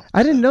passed down.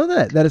 I didn't know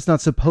that it's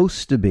not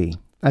supposed to be.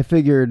 I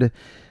figured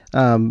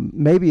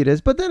maybe it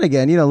is. But then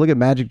again, look at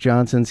Magic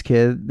Johnson's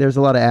kid. There's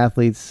a lot of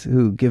athletes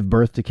who give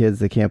birth to kids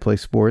that can't play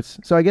sports.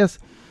 So I guess,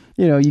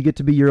 you get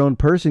to be your own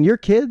person. Your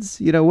kids,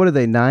 what are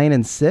they, 9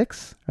 and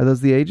 6? Are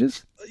those the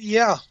ages?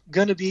 Yeah,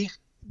 gonna be.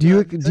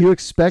 Do you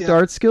expect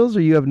art skills,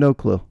 or you have no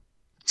clue?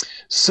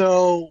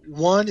 So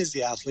one is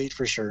the athlete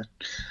for sure.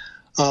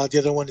 The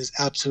other one is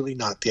absolutely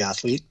not the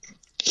athlete.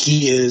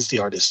 He is the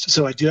artist.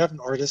 So I do have an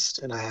artist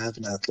and I have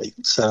an athlete.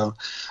 So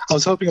I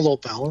was hoping a little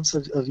balance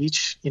of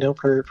each,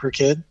 per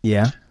kid.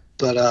 Yeah.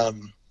 But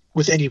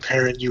with any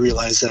parent, you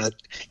realize that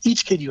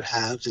each kid you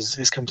have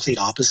is complete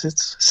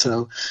opposites.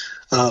 So,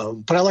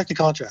 but I like the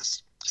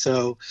contrast.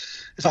 So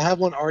if I have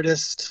one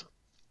artist,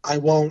 I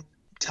won't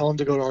tell him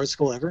to go to art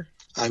school ever.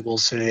 I will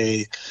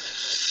say,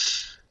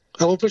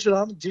 I won't push it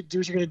on him, do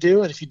what you're going to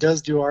do. And if he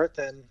does do art,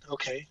 then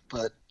okay.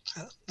 But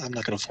I'm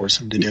not going to force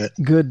him to do it.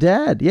 Good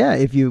dad. Yeah.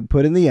 If you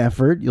put in the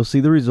effort, you'll see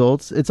the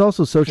results. It's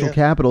also social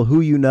capital,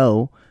 who you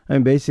know. I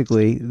mean,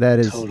 basically, that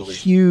is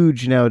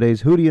huge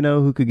nowadays. Who do you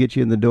know who could get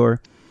you in the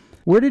door?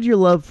 Where did your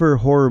love for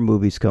horror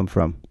movies come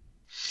from?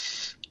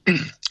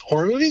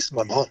 Horror movies?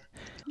 My mom.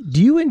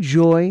 Do you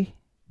enjoy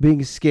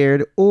being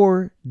scared,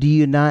 or do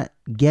you not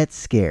get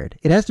scared?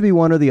 It has to be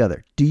one or the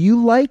other. Do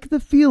you like the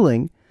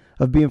feeling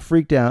of being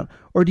freaked out,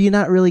 or do you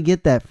not really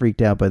get that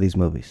freaked out by these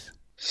movies?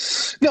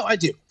 No, I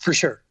do, for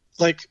sure.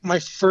 Like, my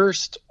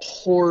first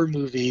horror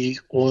movie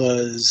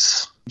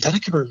that I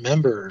can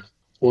remember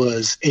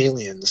was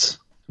Aliens,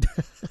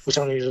 which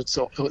I don't even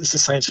know. It's a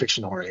science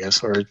fiction horror, I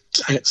guess, or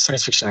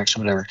science fiction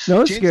action, whatever.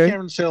 No, it's James scary.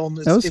 Cameron film.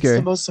 It's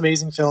the most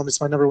amazing film. It's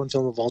my number one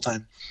film of all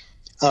time.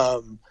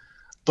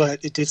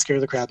 But it did scare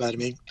the crap out of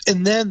me.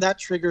 And then that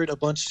triggered a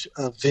bunch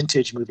of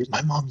vintage movies.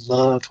 My mom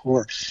loved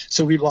horror.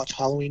 So we'd watch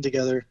Halloween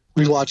together.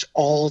 We'd watch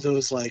all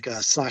those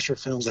slasher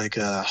films like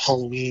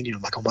Halloween,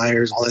 Michael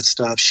Myers, all that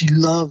stuff. She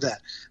loved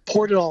that.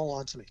 Poured it all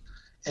onto me.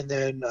 And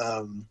then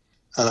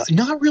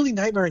not really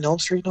Nightmare on Elm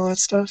Street and all that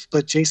stuff,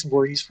 but Jason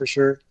Voorhees for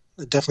sure.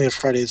 Definitely a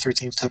Friday the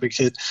 13th type of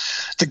kid.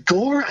 The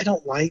gore I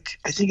don't like.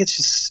 I think it's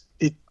just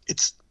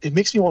it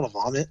makes me want to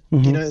vomit,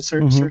 at a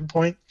certain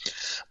point.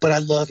 But I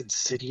love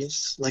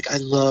Insidious. I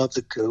love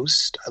The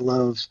Ghost. I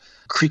love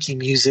creaky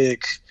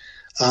music.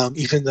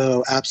 Even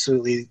though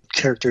absolutely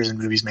characters in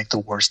movies make the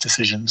worst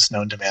decisions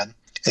known to man,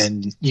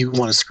 and you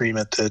want to scream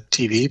at the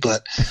TV.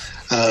 But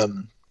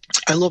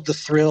I love the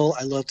thrill.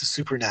 I love the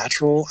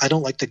supernatural. I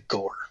don't like the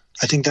gore.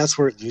 I think that's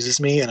where it loses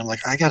me, and I'm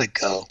like, I gotta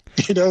go.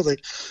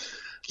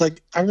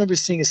 Like I remember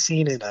seeing a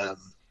scene in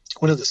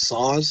one of the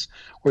Saws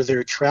where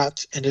they're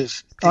trapped, and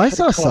if they I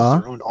saw cut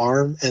off their own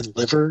arm and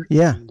liver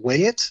and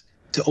weigh it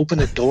to open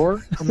a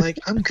door, I'm like,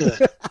 I'm good.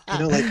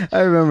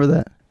 I remember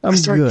that. I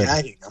started good.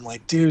 gagging. I'm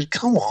like, dude,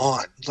 come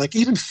on. Like,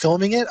 even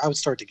filming it, I would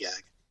start to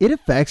gag. It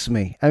affects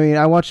me. I mean,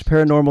 I watched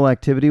Paranormal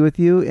Activity with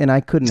you, and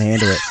I couldn't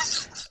handle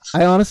it.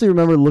 I honestly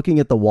remember looking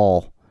at the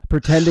wall,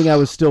 pretending I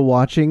was still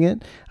watching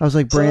it. I was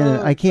like, Brandon,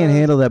 I can't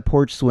handle that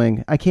porch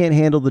swing. I can't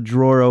handle the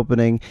drawer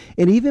opening.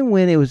 And even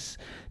when it was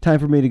time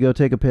for me to go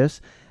take a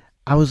piss,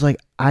 I was like,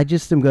 I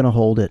just am going to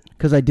hold it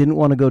because I didn't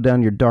want to go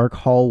down your dark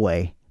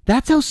hallway.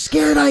 That's how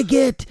scared I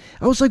get.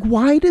 I was like,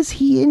 why does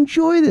he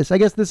enjoy this? I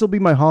guess this will be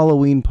my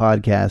Halloween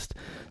podcast.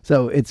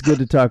 So it's good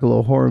to talk a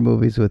little horror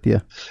movies with you.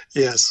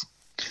 Yes.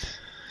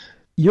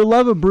 Your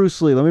love of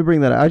Bruce Lee. Let me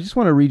bring that up. I just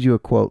want to read you a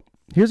quote.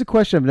 Here's a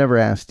question I've never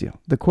asked you.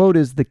 The quote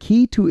is, the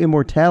key to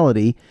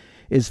immortality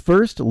is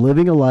first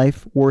living a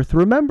life worth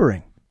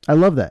remembering. I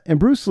love that. And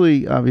Bruce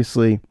Lee,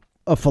 obviously,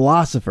 a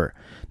philosopher,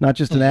 not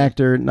just an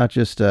actor, not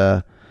just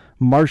a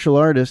martial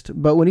artist,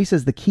 but when he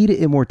says the key to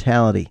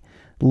immortality,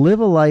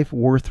 live a life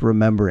worth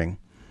remembering,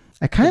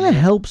 it kind of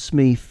helps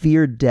me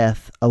fear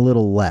death a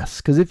little less.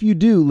 Because if you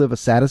do live a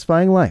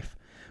satisfying life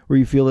where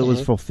you feel it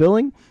was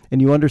fulfilling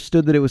and you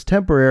understood that it was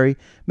temporary,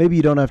 maybe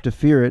you don't have to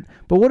fear it.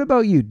 But what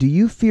about you? Do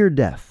you fear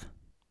death?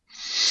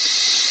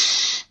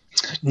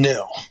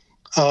 No.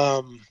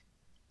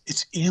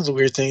 It's, the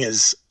weird thing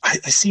is I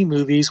see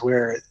movies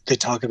where they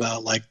talk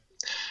about, like,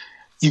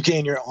 you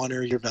gain your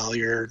honor, your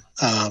valor,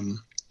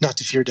 not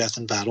to fear death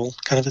in battle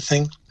kind of a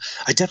thing.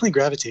 I definitely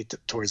gravitate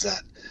towards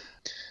that.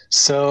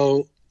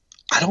 So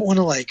I don't want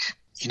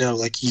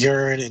to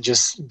yearn and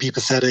just be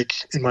pathetic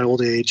in my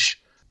old age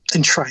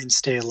and try and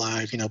stay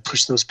alive,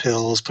 push those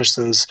pills, push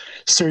those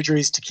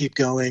surgeries to keep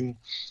going.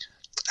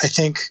 I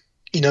think,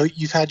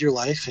 you've had your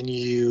life and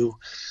you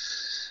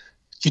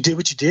did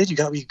what you did, you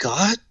got what you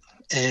got.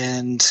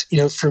 And,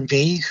 for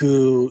me,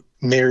 who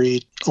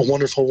married a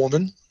wonderful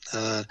woman,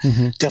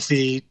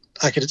 definitely,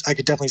 I could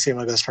definitely say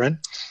my best friend.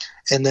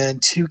 And then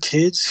 2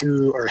 kids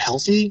who are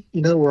healthy,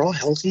 we're all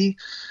healthy.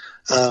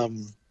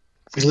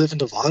 We live in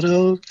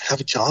Novato, have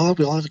a job.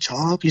 We all have a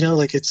job,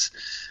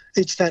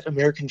 it's that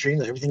American dream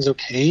that everything's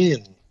okay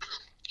and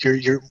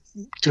you're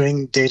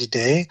doing day to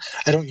day.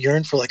 I don't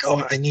yearn for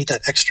I need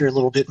that extra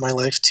little bit in my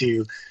life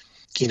to,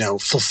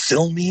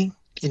 fulfill me,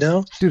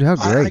 Dude, how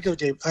great.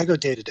 I go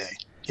day to day.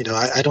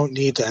 I don't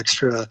need the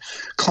extra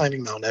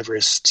climbing Mount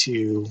Everest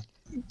to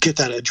get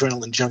that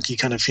adrenaline junkie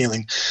kind of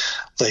feeling.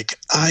 Like,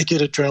 I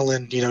get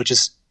adrenaline,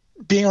 just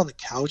being on the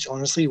couch,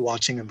 honestly,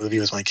 watching a movie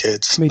with my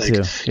kids. Me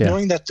too. Yeah.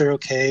 Knowing that they're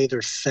okay,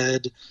 they're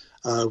fed.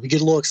 We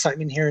get a little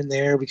excitement here and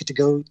there. We get to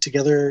go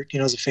together,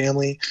 as a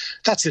family.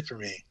 That's it for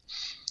me.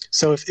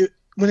 So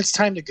when it's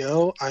time to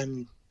go,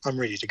 I'm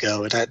ready to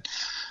go. And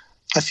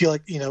I feel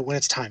like, when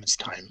it's time, it's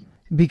time.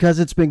 Because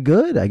it's been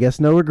good. I guess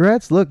no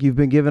regrets. Look, you've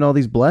been given all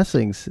these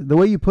blessings. The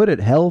way you put it,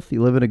 health,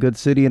 you live in a good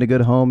city and a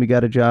good home, you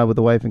got a job with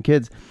a wife and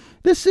kids.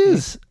 This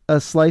is a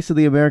slice of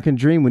the American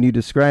dream when you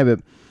describe it.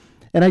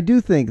 And I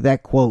do think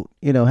that quote,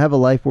 have a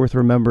life worth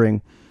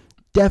remembering,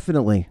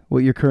 definitely what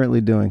you're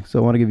currently doing. So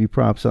I want to give you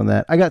props on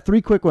that. I got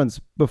 3 quick ones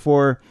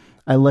before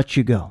I let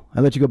you go. I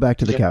let you go back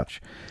to the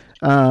couch.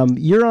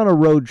 You're on a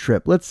road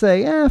trip, let's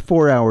say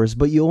 4 hours,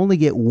 but you only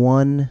get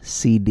 1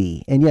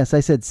 CD. And yes, I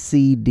said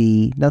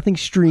CD, nothing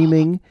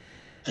streaming.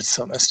 That's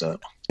so messed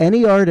up.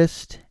 Any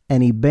artist,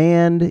 any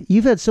band.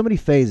 You've had so many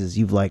phases.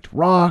 You've liked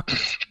rock,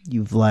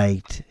 you've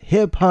liked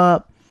hip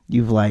hop,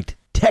 you've liked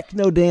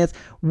techno dance.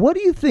 What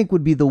do you think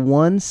would be the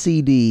 1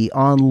 CD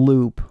on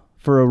loop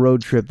for a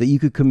road trip that you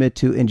could commit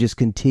to and just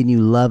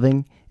continue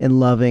loving and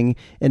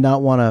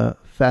not want to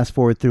fast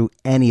forward through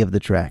any of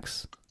the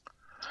tracks?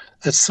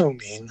 That's so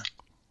mean.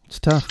 It's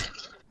tough.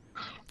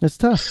 It's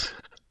tough.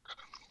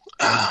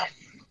 You're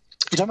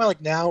talking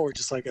about now or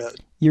just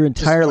your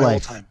entire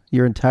life? Time?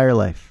 Your entire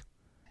life.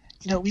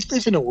 We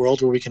live in a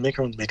world where we can make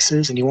our own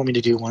mixes, and you want me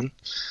to do one?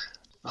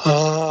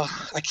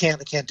 I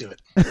can't do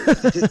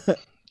it.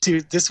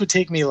 Dude, this would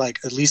take me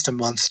at least a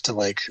month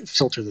to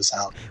filter this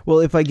out. Well,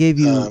 if I gave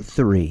you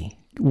 3,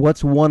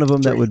 what's one of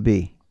them 3? That would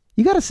be?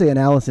 You got to say an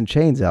Alice in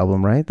Chains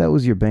album, right? That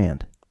was your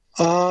band.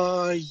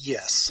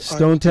 Yes.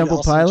 Stone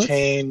Temple Pilots?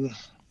 Chain,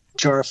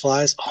 Jar of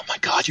Flies. Oh my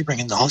God, you're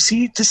bringing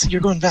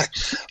you're going back.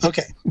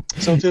 Okay.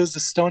 So if it was the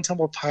Stone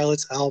Temple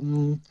Pilots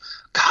album,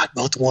 God,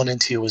 both 1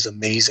 and 2 was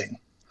amazing.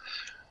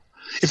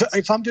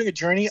 If I'm doing a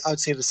journey, I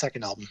would say the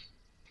second album.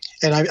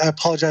 And I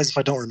apologize if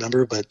I don't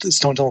remember, but the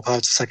Stone Temple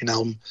Pilots, the second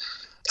album.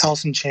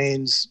 Alice in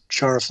Chains,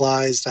 Jar of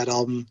Flies, that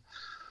album.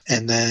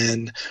 And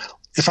then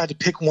if I had to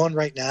pick one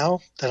right now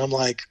that I'm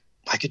I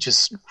could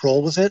just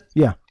roll with it.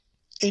 Yeah.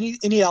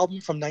 Any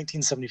album from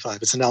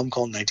 1975. It's an album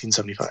called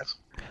 1975.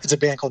 It's a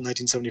band called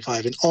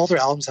 1975, and all their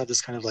albums have this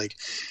kind of like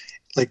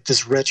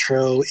this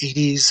retro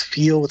 80s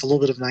feel with a little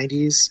bit of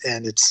 90s,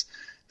 and it's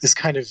this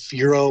kind of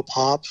Euro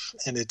pop,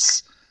 and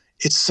it's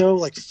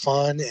so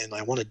fun, and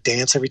I want to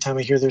dance every time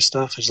I hear their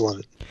stuff. I just love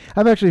it.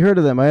 I've actually heard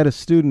of them. I had a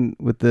student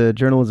with the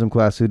journalism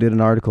class who did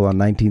an article on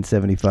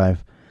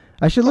 1975.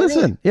 I should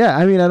listen. Really? Yeah,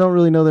 I mean, I don't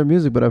really know their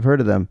music, but I've heard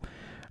of them.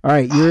 All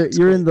right,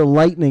 you're in the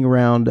lightning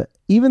round.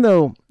 Even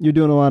though you're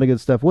doing a lot of good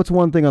stuff, what's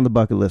one thing on the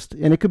bucket list?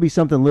 And it could be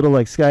something little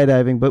like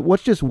skydiving, but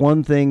what's just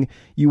one thing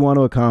you want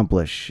to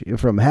accomplish?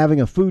 From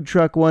having a food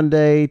truck one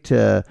day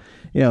to,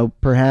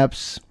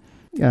 perhaps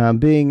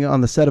being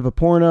on the set of a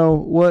porno.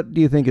 What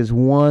do you think is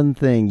one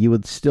thing you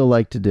would still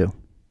like to do?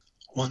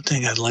 One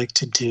thing I'd like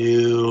to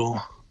do,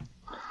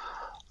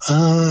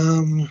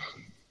 I'd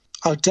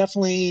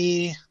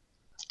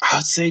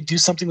say do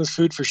something with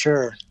food for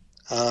sure.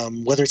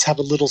 Whether it's have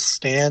a little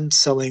stand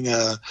selling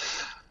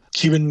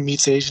Cuban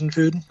meets Asian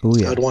food. Ooh,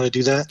 yeah. I would want to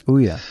do that. Oh,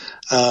 yeah.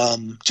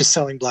 Just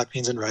selling black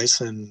beans and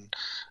rice and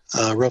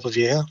ropa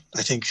vieja.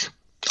 I think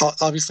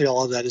obviously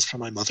all of that is from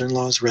my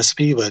mother-in-law's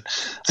recipe, but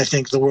I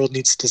think the world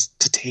needs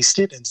to taste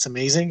it, and it's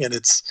amazing, and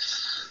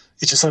it's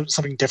just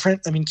something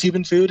different. I mean,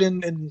 Cuban food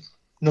in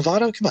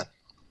Nevada, come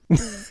on.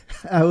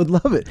 I would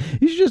love it.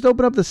 You should just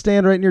open up the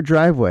stand right in your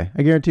driveway.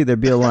 I guarantee there'd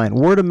be a line.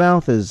 Word of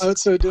mouth is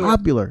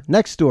popular.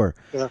 Next door.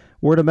 Yeah.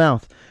 Word of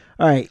mouth.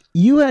 All right.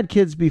 You had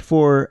kids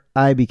before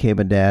I became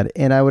a dad,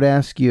 and I would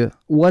ask you,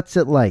 what's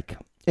it like?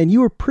 And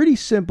you were pretty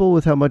simple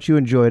with how much you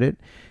enjoyed it.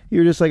 You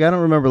were just like, I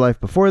don't remember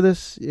life before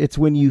this. It's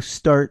when you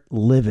start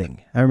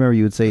living. I remember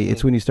you would say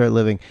it's when you start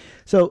living.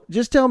 So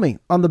just tell me,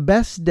 on the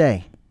best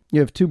day, you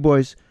have 2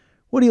 boys.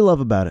 What do you love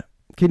about it?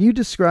 Can you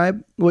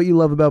describe what you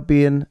love about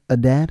being a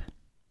dad?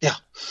 Yeah.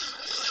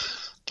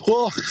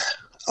 Well,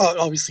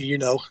 obviously,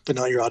 but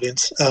not your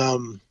audience.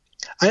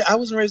 I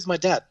wasn't raised with my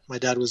dad. My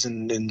dad was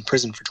in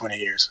prison for 20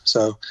 years.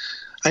 So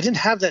I didn't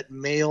have that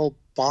male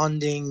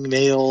bonding,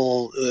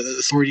 male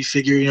authority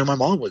figure. My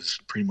mom was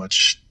pretty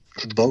much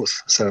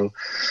both. So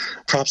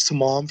props to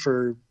Mom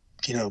for,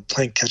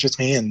 playing catch with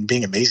me and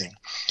being amazing.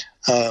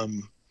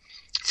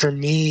 For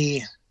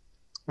me,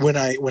 when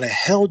I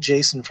held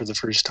Jason for the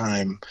first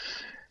time,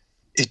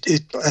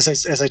 it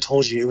as I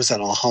told you, it was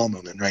that aha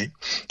moment, right?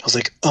 I was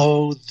like,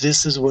 oh,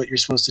 this is what you're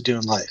supposed to do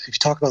in life. If you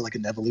talk about like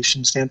an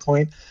evolution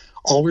standpoint,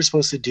 all we're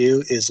supposed to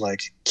do is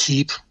like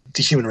keep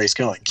the human race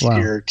going, keep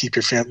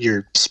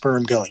your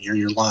sperm going,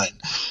 your line.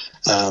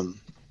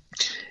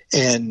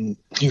 And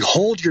when you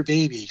hold your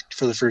baby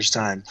for the first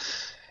time,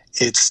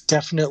 it's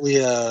definitely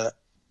a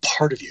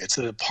part of you. It's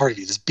a part of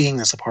you, this being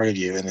that's a part of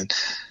you. And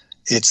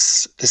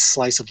it's this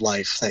slice of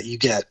life that you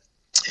get.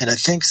 And I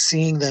think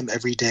seeing them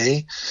every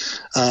day,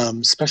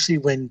 especially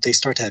when they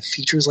start to have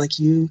features like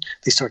you,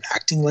 they start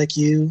acting like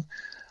you,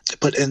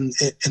 but at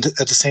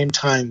the same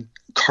time,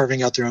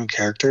 carving out their own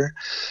character,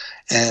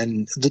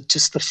 and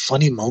just the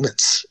funny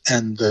moments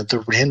and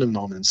the random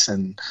moments,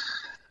 and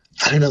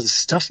I don't know, the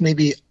stuff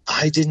maybe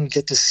I didn't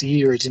get to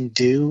see or didn't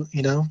do,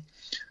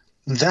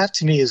 that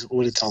to me is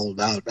what it's all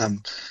about.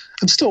 I'm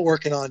still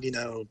working on,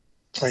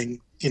 playing,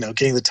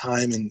 getting the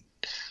time and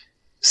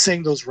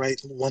saying those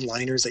right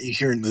one-liners that you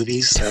hear in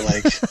movies. So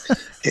like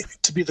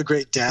to be the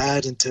great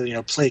dad and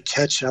to, play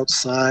catch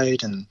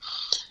outside. And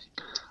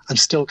I'm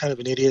still kind of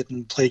an idiot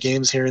and play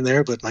games here and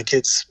there, but my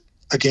kid's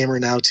a gamer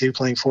now too,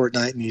 playing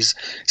Fortnite, and he's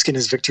getting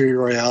his victory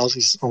royales.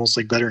 He's almost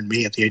like better than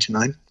me at the age of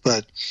 9,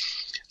 but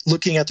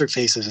looking at their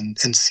faces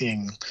and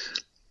seeing,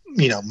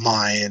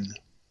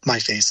 my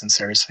face and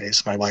Sarah's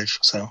face, my wife.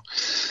 So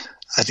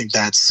I think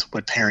that's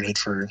what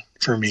parenthood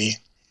for me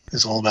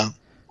is all about.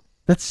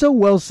 That's so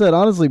well said.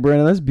 Honestly,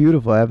 Brandon, that's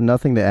beautiful. I have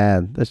nothing to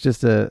add. That's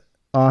just a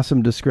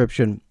awesome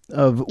description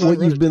of what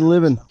you've been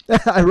living.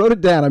 I wrote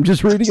it down. I'm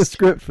just reading a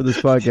script for this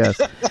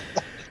podcast.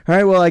 All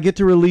right, well, I get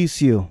to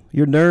release you.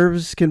 Your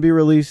nerves can be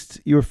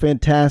released. You were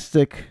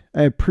fantastic.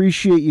 I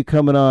appreciate you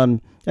coming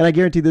on. And I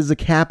guarantee this is a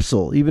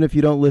capsule, even if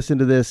you don't listen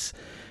to this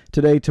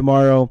today,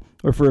 tomorrow,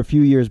 or for a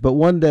few years. But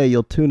one day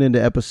you'll tune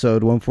into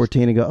episode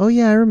 114 and go, oh,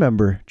 yeah, I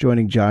remember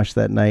joining Josh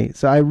that night.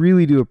 So I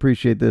really do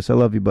appreciate this. I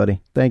love you,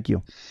 buddy. Thank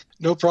you.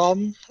 No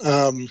problem.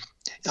 I'm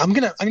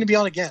gonna be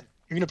on again.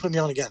 You're gonna put me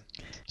on again.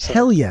 So.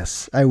 Hell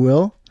yes, I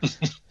will.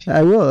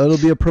 I will. It'll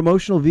be a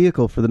promotional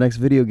vehicle for the next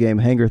video game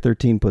Hangar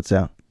 13 puts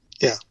out.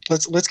 Yeah,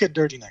 let's get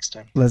dirty next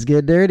time. Let's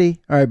get dirty.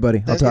 All right,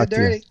 buddy. I'll talk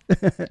to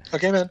you.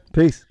 Okay, man.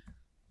 Peace.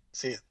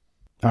 See ya.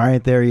 All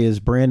right, there he is,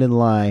 Brandon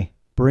Lai,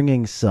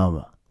 bringing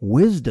some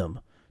wisdom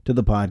to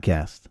the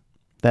podcast.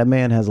 That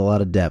man has a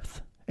lot of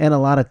depth and a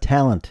lot of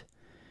talent.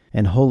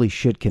 And holy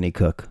shit, can he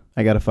cook.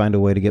 I got to find a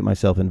way to get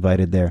myself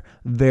invited there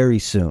very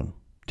soon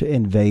to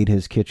invade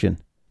his kitchen.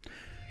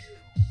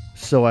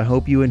 So I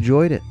hope you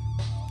enjoyed it.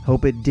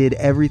 Hope it did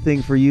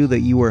everything for you that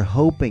you were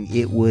hoping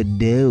it would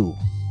do.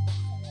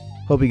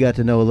 Hope you got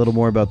to know a little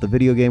more about the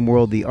video game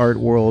world, the art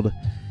world,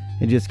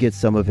 and just get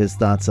some of his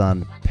thoughts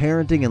on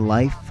parenting and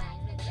life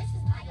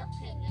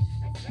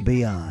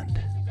beyond.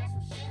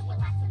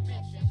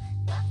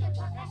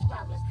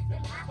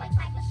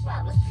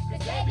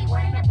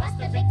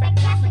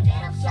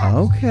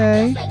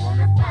 Okay.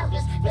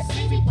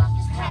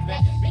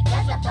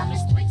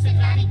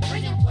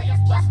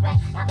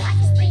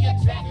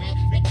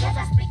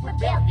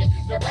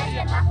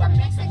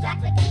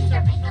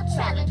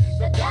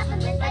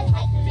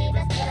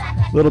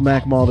 Little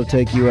Mac Mall to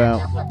take you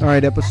out. All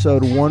right,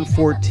 episode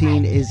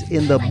 114 is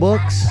in the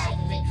books.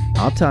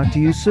 I'll talk to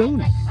you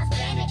soon.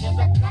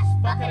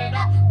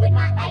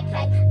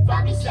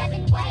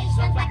 7 ways,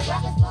 young black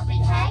brothers will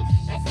behave.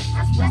 And since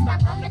I'm stressed,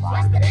 I'm on the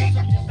quest to build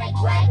a new day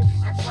grade.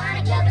 I'm trying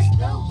to go to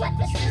school, but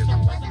the system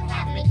wasn't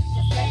having me.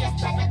 To say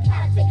that's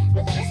technicality,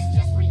 but this is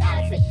just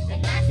reality. In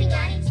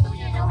 1992,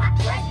 you know how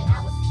crazy I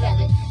was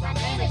feeling. My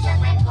name is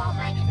Young Man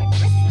Coleman, and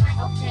this is my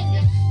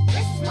opinion.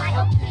 This is my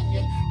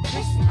opinion.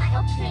 This is my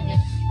opinion.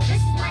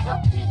 This is my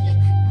opinion.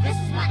 This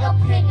is my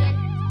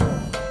opinion.